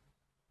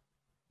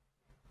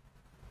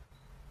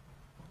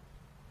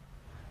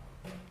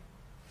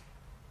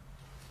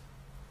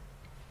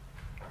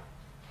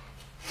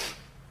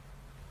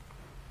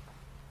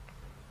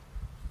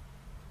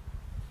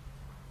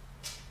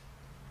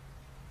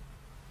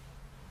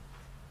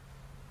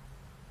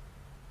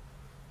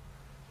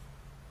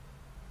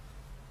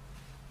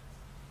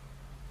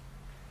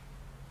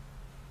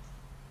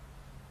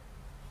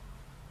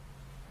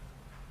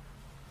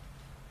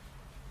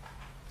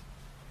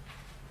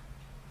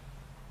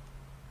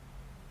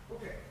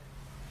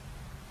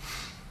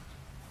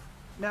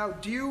 Now,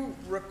 do you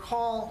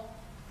recall,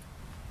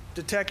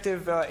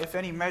 Detective, if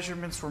any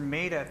measurements were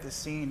made at the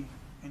scene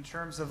in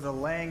terms of the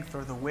length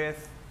or the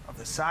width of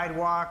the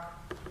sidewalk,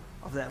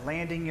 of that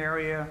landing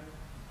area?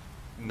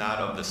 Not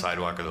of the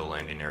sidewalk or the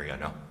landing area,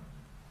 no.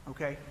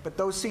 Okay, but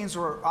those scenes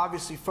were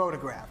obviously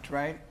photographed,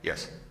 right?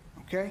 Yes.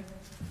 Okay?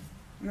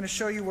 I'm going to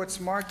show you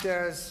what's marked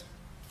as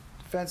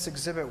Defense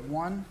Exhibit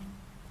 1.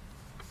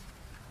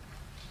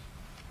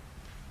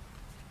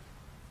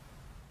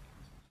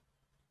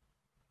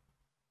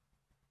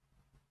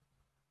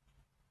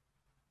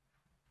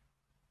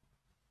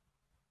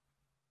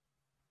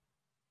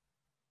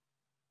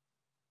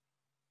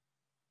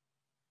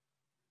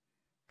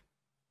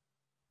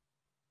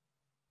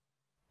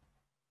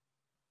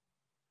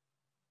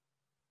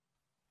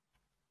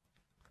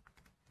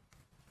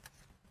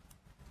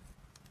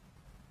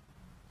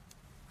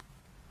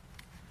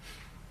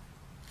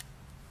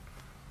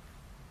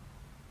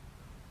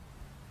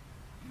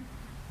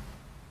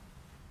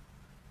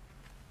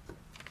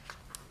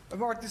 I've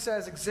marked this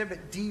as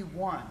Exhibit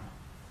D1.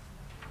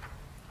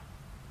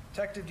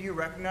 Detective, do you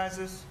recognize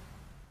this?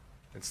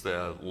 It's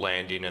the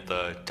landing at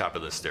the top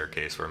of the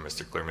staircase where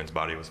Mr. Cleereman's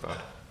body was found.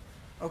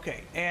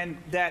 Okay, and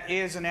that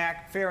is an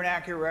fair and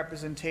accurate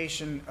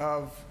representation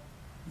of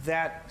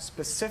that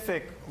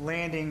specific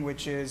landing,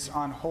 which is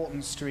on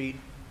Holton Street,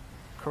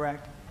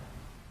 correct?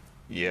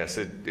 Yes,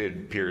 it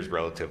appears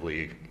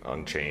relatively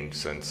unchanged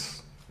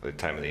since the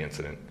time of the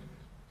incident.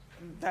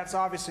 That's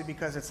obviously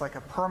because it's like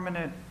a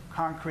permanent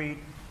concrete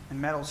and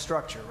metal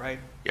structure, right?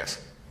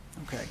 Yes.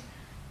 Okay.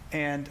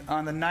 And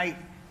on the night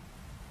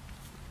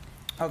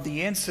of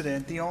the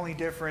incident, the only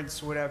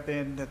difference would have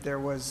been that there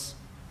was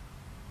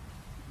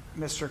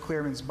Mr.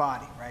 Cleereman's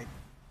body, right?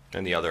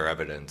 And the other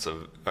evidence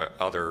of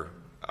other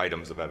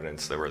items of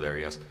evidence that were there,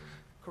 yes.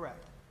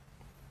 Correct.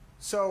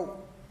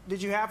 So,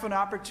 did you have an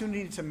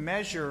opportunity to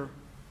measure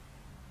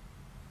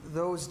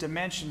those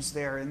dimensions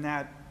there in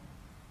that,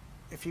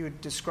 if you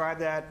would describe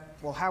that,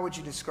 well, how would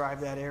you describe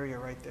that area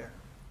right there?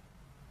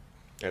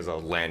 As a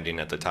landing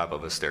at the top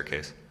of a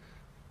staircase.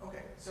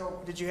 Okay,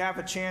 so did you have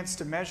a chance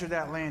to measure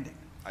that landing?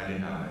 I did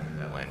not measure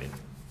that landing.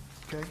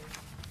 Okay.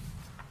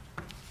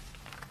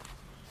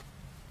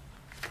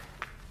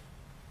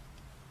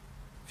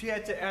 If you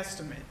had to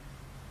estimate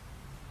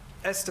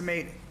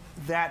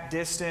that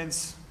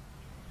distance,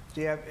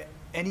 do you have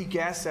any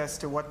guess as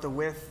to what the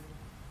width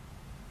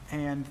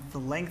and the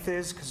length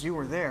is? Because you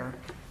were there.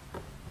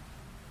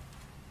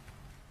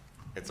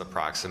 It's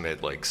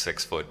approximate like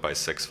 6 foot by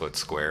 6 foot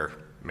square,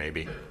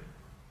 maybe.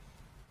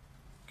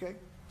 Okay.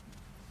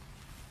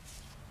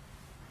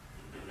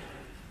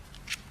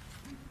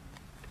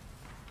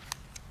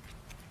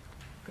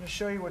 I'm going to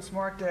show you what's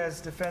marked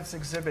as Defense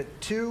Exhibit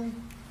 2.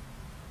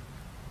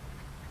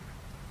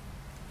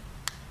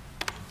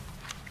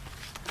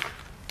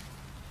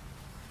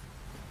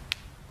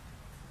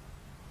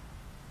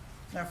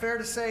 Now, fair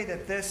to say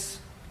that this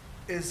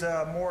is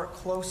a more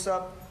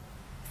close-up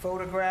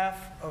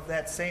photograph of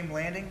that same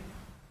landing?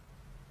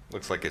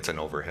 Looks like it's an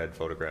overhead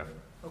photograph.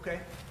 Okay.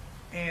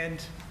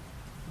 And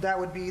that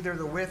would be either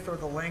the width or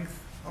the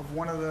length of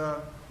one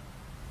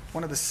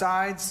of the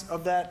sides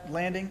of that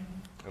landing?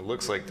 It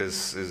looks like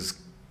this is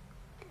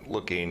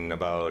looking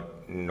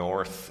about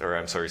north, or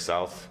I'm sorry,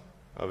 south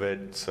of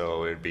it.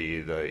 So it'd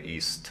be the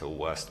east to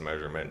west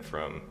measurement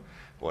from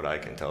what I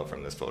can tell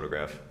from this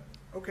photograph.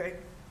 Okay.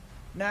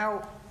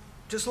 Now,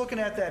 just looking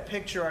at that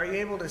picture, are you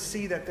able to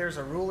see that there's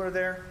a ruler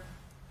there?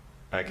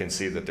 I can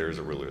see that there's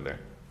a ruler there.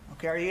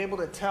 Okay, are you able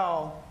to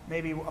tell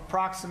maybe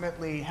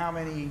approximately how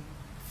many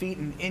feet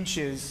and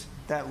inches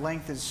that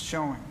length is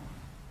showing?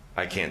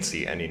 I can't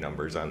see any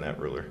numbers on that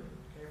ruler.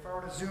 Okay, if I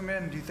were to zoom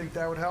in, do you think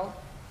that would help?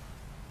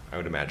 I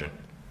would imagine.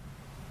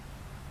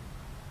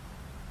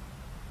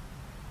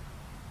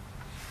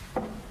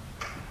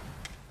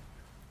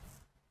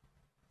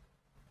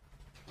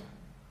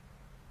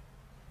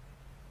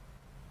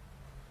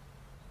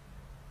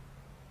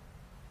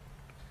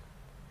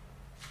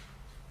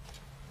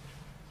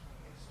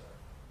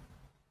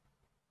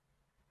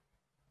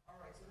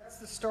 That's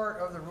the start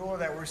of the ruler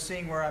that we're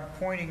seeing where I'm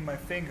pointing my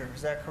finger.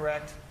 Is that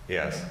correct?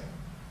 Yes.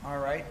 All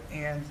right.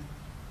 And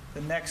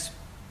the next,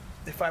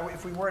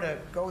 if we were to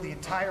go the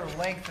entire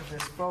length of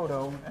this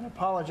photo, and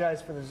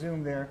apologize for the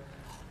zoom there,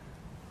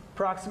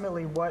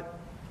 approximately what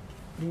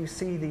do you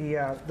see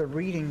the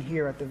reading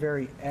here at the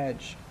very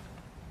edge?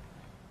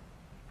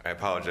 I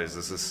apologize.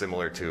 This is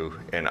similar to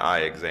an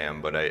eye exam,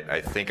 but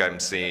I think I'm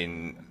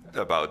seeing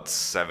about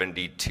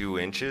 72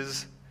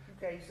 inches.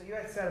 Okay, so you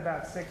had said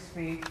about 6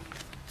 feet.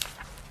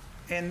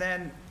 And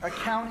then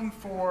accounting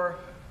for,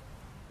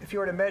 if you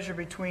were to measure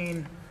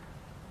between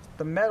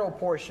the metal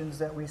portions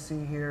that we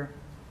see here,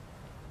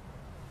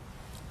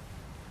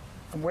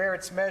 from where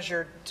it's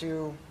measured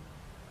to,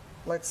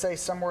 let's say,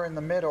 somewhere in the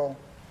middle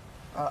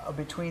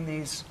between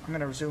these, I'm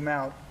going to zoom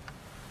out.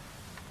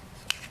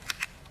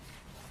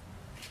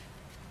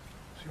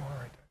 See one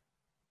right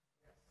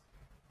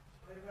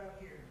there. Right about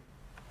here.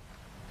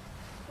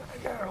 I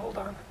got it, hold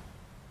on.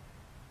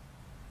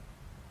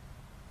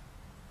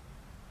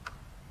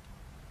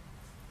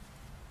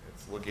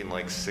 It's looking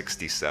like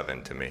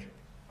 67 to me.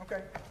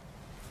 Okay.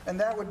 And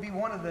that would be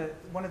one of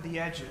the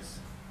edges.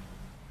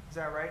 Is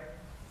that right?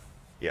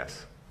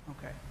 Yes.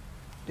 Okay.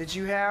 Did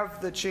you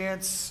have the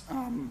chance,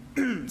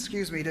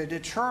 excuse me, to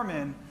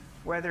determine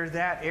whether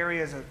that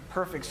area is a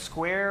perfect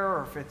square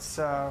or if it's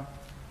a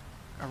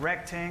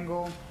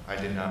rectangle? I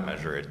did not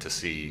measure it to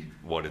see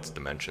what its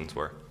dimensions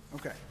were.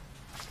 Okay.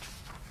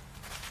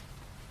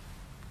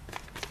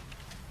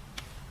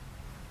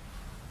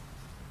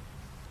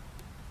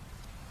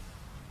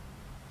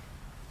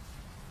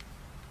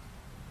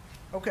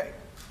 Okay.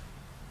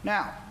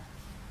 Now,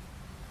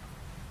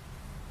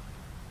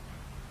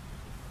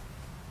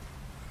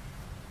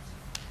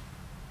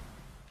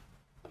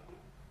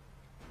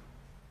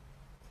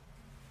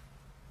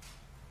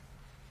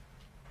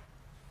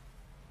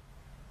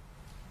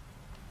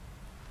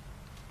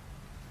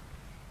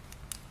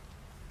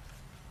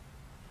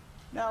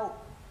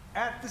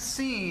 at the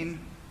scene,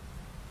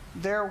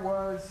 there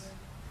was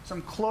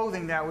some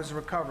clothing that was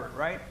recovered,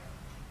 right?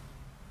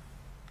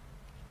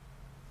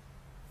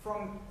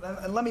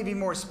 And let me be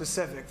more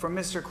specific, from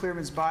Mr.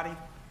 Cleereman's body?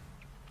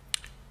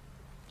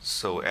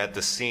 So at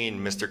the scene,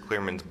 Mr.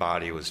 Cleereman's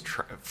body was,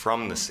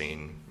 from the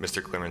scene,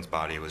 Mr. Cleereman's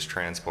body was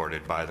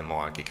transported by the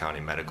Milwaukee County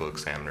Medical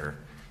Examiner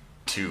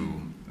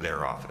to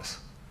their office.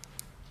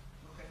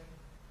 Okay.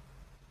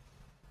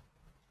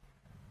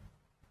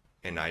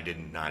 And I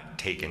did not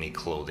take any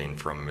clothing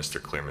from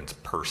Mr. Cleereman's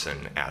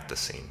person at the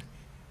scene.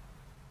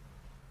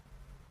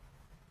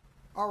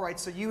 All right,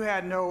 so you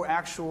had no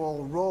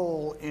actual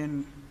role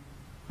in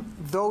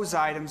those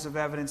items of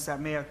evidence that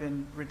may have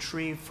been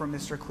retrieved from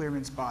Mr.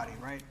 Cleereman's body,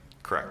 right?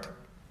 Correct.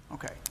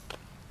 Okay.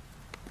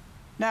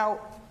 Now,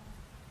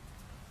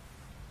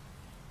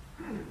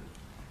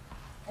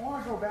 I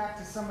want to go back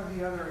to some of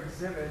the other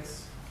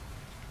exhibits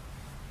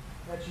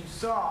that you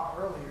saw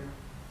earlier.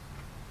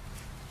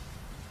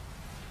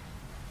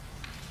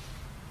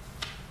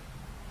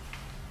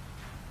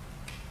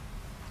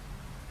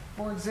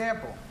 For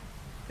example,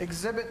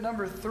 exhibit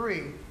number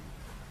 3.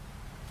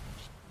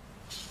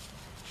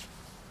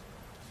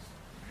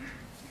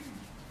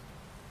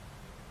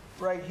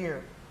 Right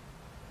here.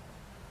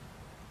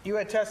 You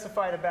had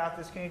testified about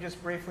this. Can you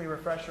just briefly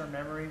refresh our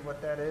memory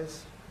what that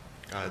is?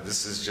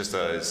 This is just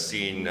a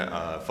scene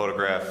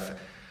photograph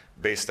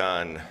based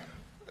on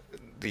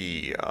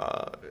the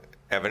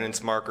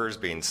evidence markers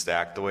being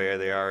stacked the way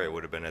they are. It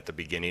would have been at the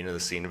beginning of the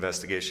scene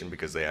investigation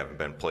because they haven't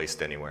been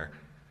placed anywhere.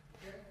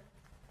 Okay.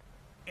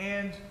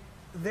 And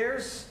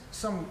there's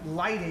some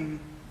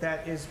lighting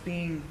that is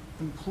being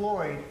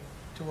employed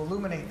to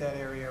illuminate that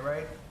area,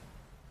 right?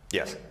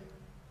 Yes.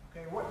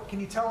 Okay, can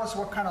you tell us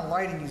what kind of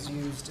lighting is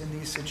used in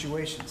these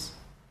situations?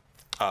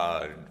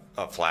 A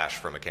flash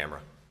from a camera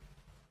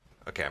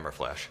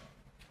flash.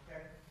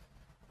 Okay.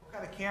 What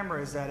kind of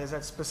camera is that? Is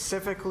that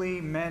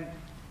specifically meant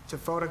to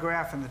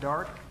photograph in the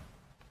dark?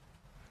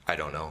 I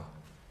don't know.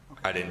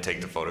 Okay. I didn't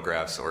take the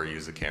photographs or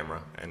use the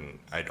camera, and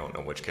I don't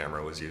know which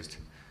camera was used.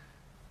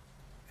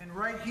 And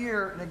right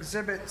here in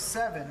Exhibit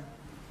 7,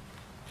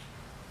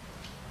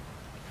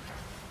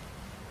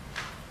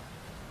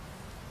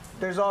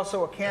 there's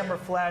also a camera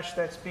flash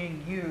that's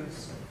being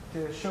used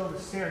to show the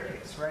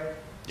staircase, right?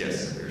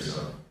 Yes, there's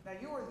some. Now,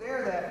 you were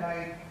there that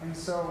night, and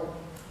so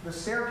the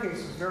staircase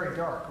was very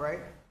dark, right?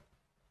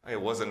 It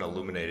wasn't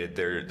illuminated.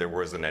 There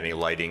wasn't any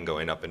lighting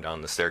going up and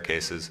down the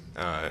staircases,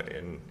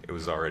 and it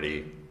was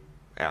already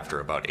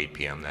after about 8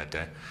 p.m. that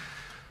day.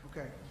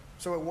 Okay.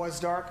 So it was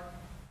dark?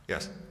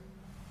 Yes.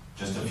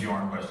 Just a few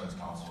more questions,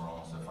 Counsel. We're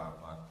almost at 5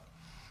 o'clock.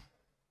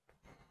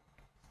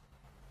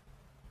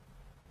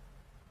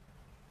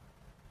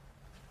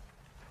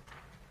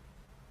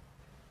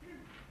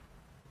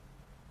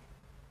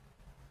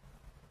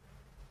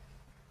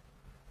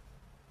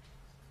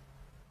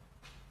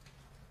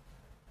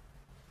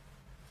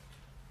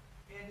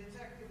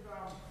 Detective,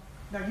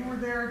 now you were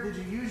there. Did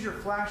you use your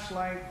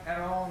flashlight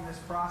at all in this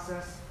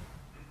process?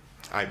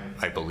 I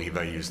believe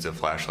I used a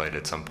flashlight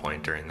at some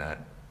point during that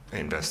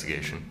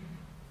investigation.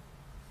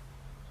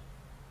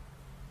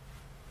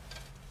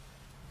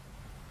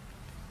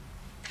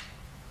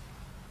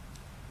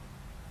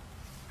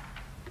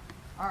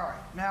 All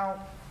right. Now,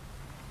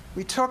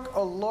 we took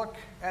a look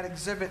at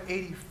Exhibit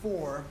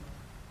 84,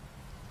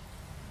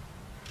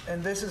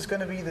 and this is going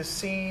to be the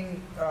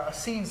scene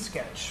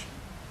sketch,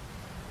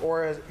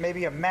 or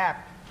maybe a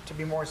map, to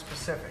be more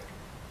specific.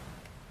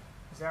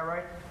 Is that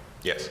right?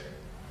 Yes.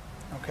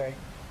 Okay.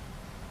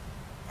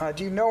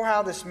 Do you know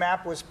how this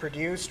map was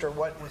produced or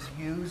what was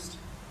used?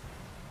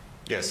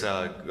 Yes.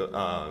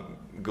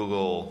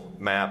 Google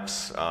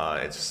Maps.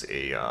 It's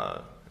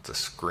a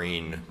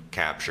screen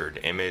captured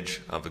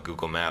image of a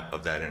Google map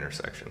of that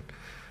intersection.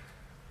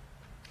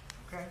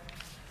 Okay.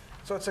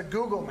 So it's a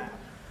Google map.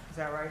 Is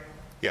that right?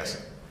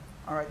 Yes.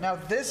 All right. Now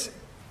this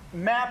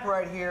map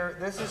right here,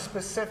 this is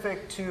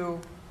specific to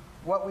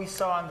what we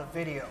saw in the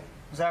video.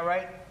 Is that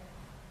right?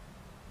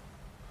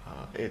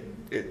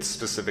 It's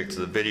specific to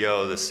the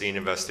video, the scene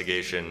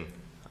investigation.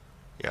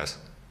 Yes.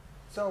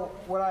 So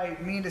what I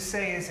mean to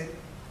say is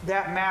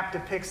that map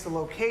depicts the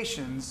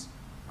locations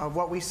of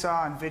what we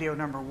saw in video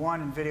number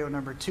 1 and video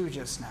number 2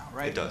 just now,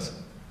 right? It does.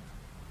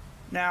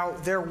 Now,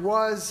 there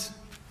was,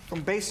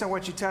 based on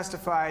what you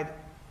testified,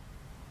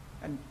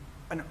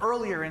 an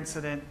earlier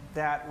incident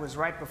that was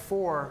right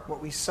before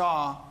what we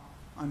saw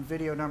on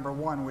video number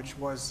 1, which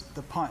was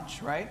the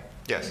punch, right?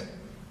 Yes.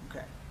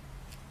 Okay.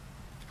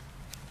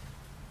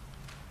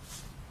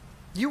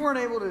 You weren't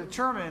able to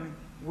determine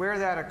where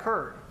that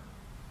occurred,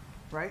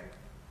 right?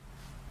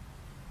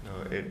 No,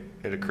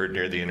 it occurred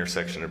near the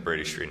intersection of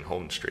Brady Street and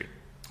Holden Street.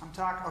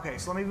 Okay,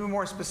 so let me be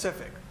more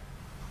specific.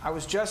 I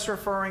was just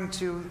referring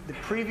to the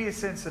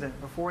previous incident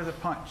before the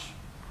punch,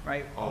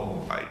 right?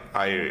 Oh,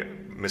 I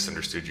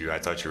misunderstood you. I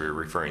thought you were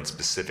referring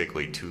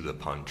specifically to the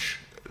punch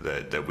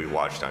that we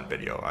watched on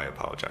video. I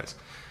apologize.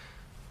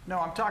 No,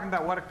 I'm talking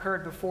about what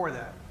occurred before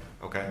that.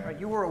 Okay. Right,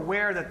 you were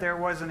aware that there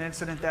was an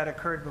incident that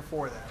occurred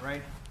before that,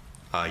 right?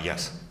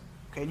 Yes.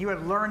 Okay, and you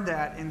had learned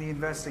that in the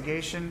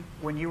investigation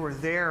when you were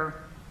there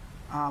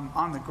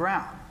on the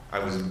ground. I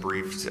was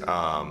briefed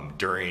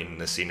during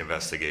the scene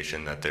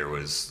investigation that there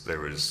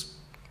was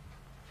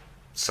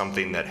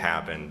something that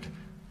happened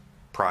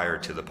prior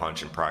to the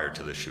punch and prior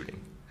to the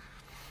shooting.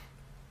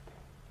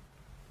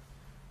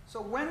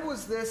 So when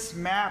was this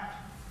map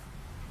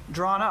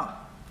drawn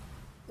up?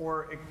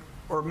 Or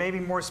maybe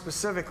more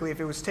specifically, if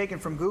it was taken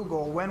from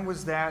Google, when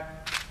was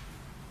that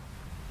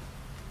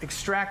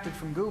extracted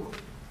from Google?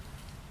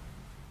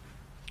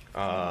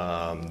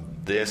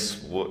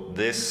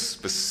 This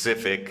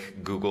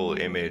specific Google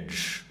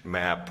image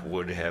map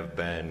would have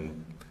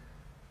been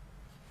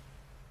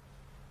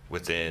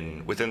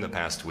within the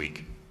past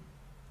week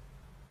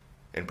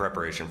in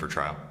preparation for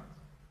trial.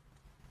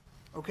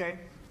 Okay.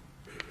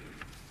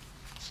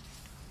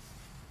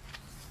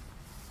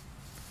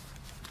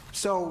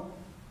 So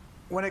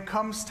when it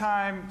comes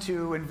time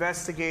to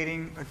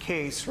investigating a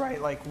case, right,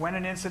 like when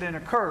an incident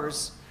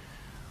occurs,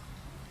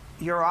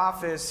 your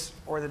office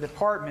or the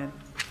department,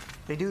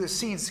 they do the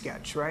scene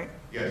sketch, right?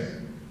 Yes.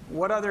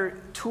 What other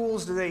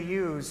tools do they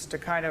use to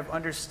kind of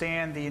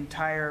understand the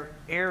entire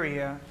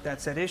area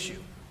that's at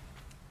issue?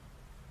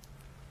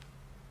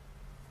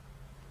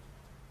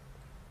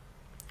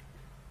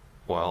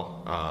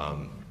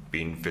 Well,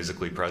 being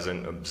physically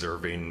present,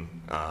 observing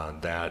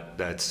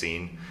that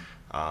scene,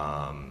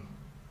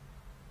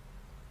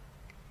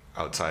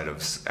 outside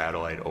of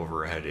satellite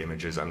overhead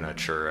images, I'm not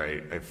sure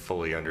I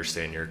fully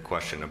understand your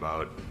question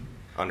about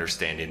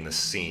understanding the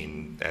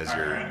scene as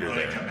you're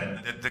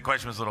there. The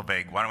question was a little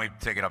vague. Why don't we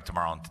take it up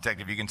tomorrow?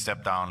 Detective, you can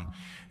step down.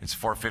 It's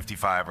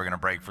 4:55. We're going to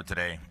break for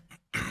today.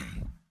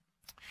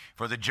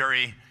 For the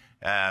jury,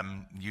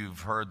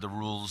 you've heard the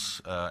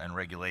rules and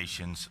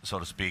regulations, so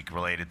to speak,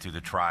 related to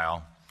the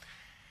trial.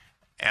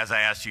 As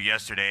I asked you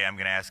yesterday, I'm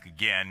going to ask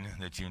again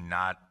that you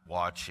not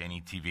watch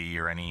any TV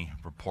or any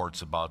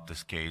reports about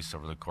this case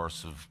over the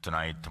course of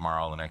tonight,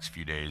 tomorrow, the next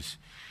few days.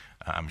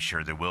 I'm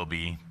sure there will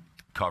be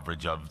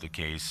coverage of the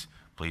case.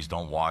 Please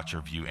don't watch or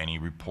view any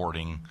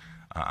reporting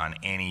on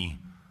any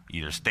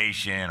either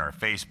station or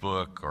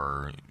Facebook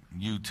or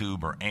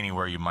YouTube or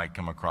anywhere you might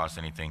come across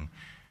anything.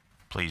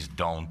 Please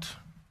don't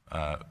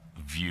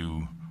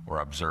view or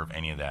observe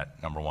any of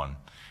that, number one.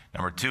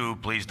 Number two,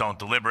 please don't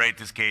deliberate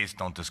this case.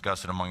 Don't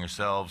discuss it among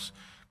yourselves.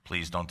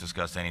 Please don't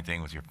discuss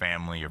anything with your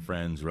family, your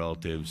friends,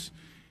 relatives.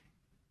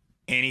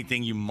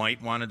 Anything you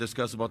might want to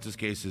discuss about this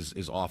case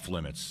is off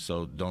limits.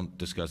 So don't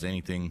discuss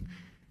anything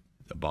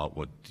about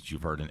what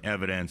you've heard in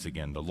evidence.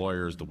 Again, the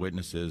lawyers, the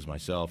witnesses,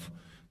 myself,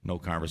 no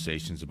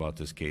conversations about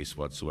this case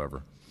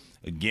whatsoever.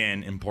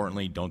 Again,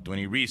 importantly, don't do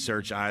any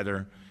research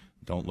either.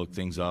 Don't look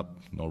things up.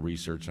 No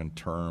research on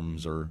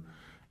terms or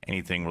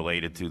anything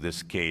related to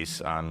this case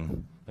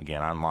on,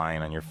 again,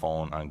 online, on your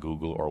phone, on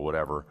Google, or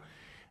whatever.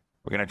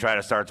 We're going to try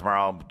to start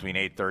tomorrow between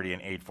 8:30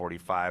 and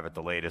 8:45 at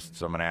the latest,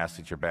 so I'm going to ask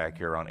that you're back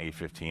here around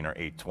 8:15 or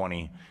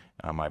 8:20.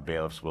 My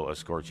bailiffs will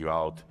escort you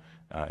out,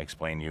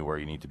 explain to you where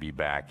you need to be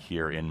back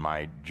here in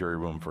my jury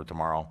room for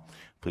tomorrow.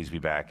 Please be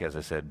back, as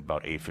I said,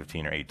 about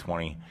 8:15 or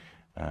 8:20.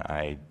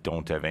 I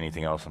don't have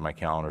anything else on my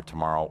calendar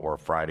tomorrow or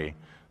Friday,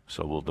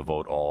 so we'll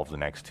devote all of the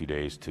next 2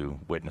 days to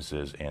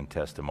witnesses and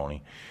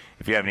testimony.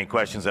 If you have any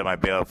questions, let my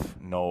bailiff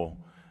know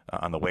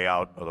on the way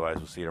out. Otherwise,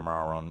 we'll see you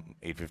tomorrow around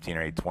 8:15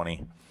 or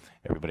 8:20.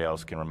 Everybody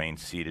else can remain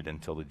seated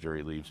until the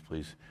jury leaves,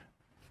 please.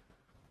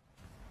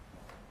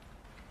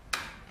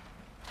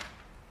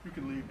 You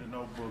can leave the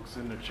notebooks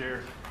in the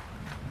chair.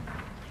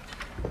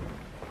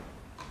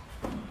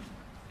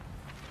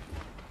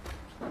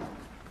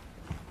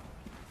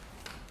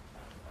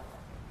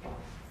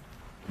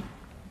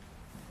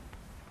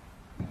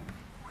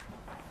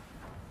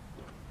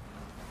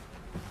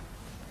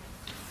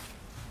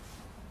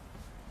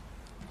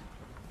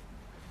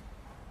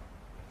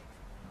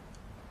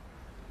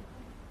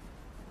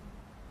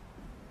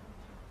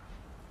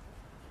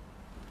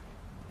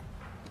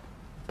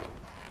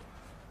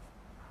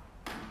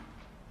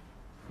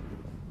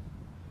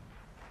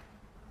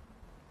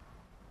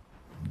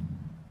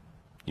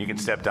 You can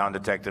step down,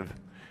 Detective.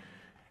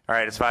 All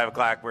right, it's 5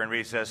 o'clock. We're in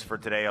recess for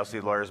today. I'll see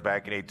the lawyers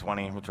back at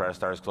 8:20. We'll try to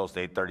start as close to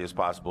 8:30 as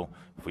possible.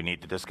 If we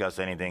need to discuss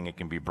anything, it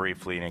can be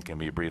briefly, and it can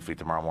be briefly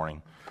tomorrow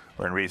morning.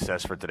 We're in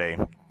recess for today.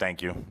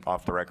 Thank you.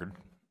 Off the record.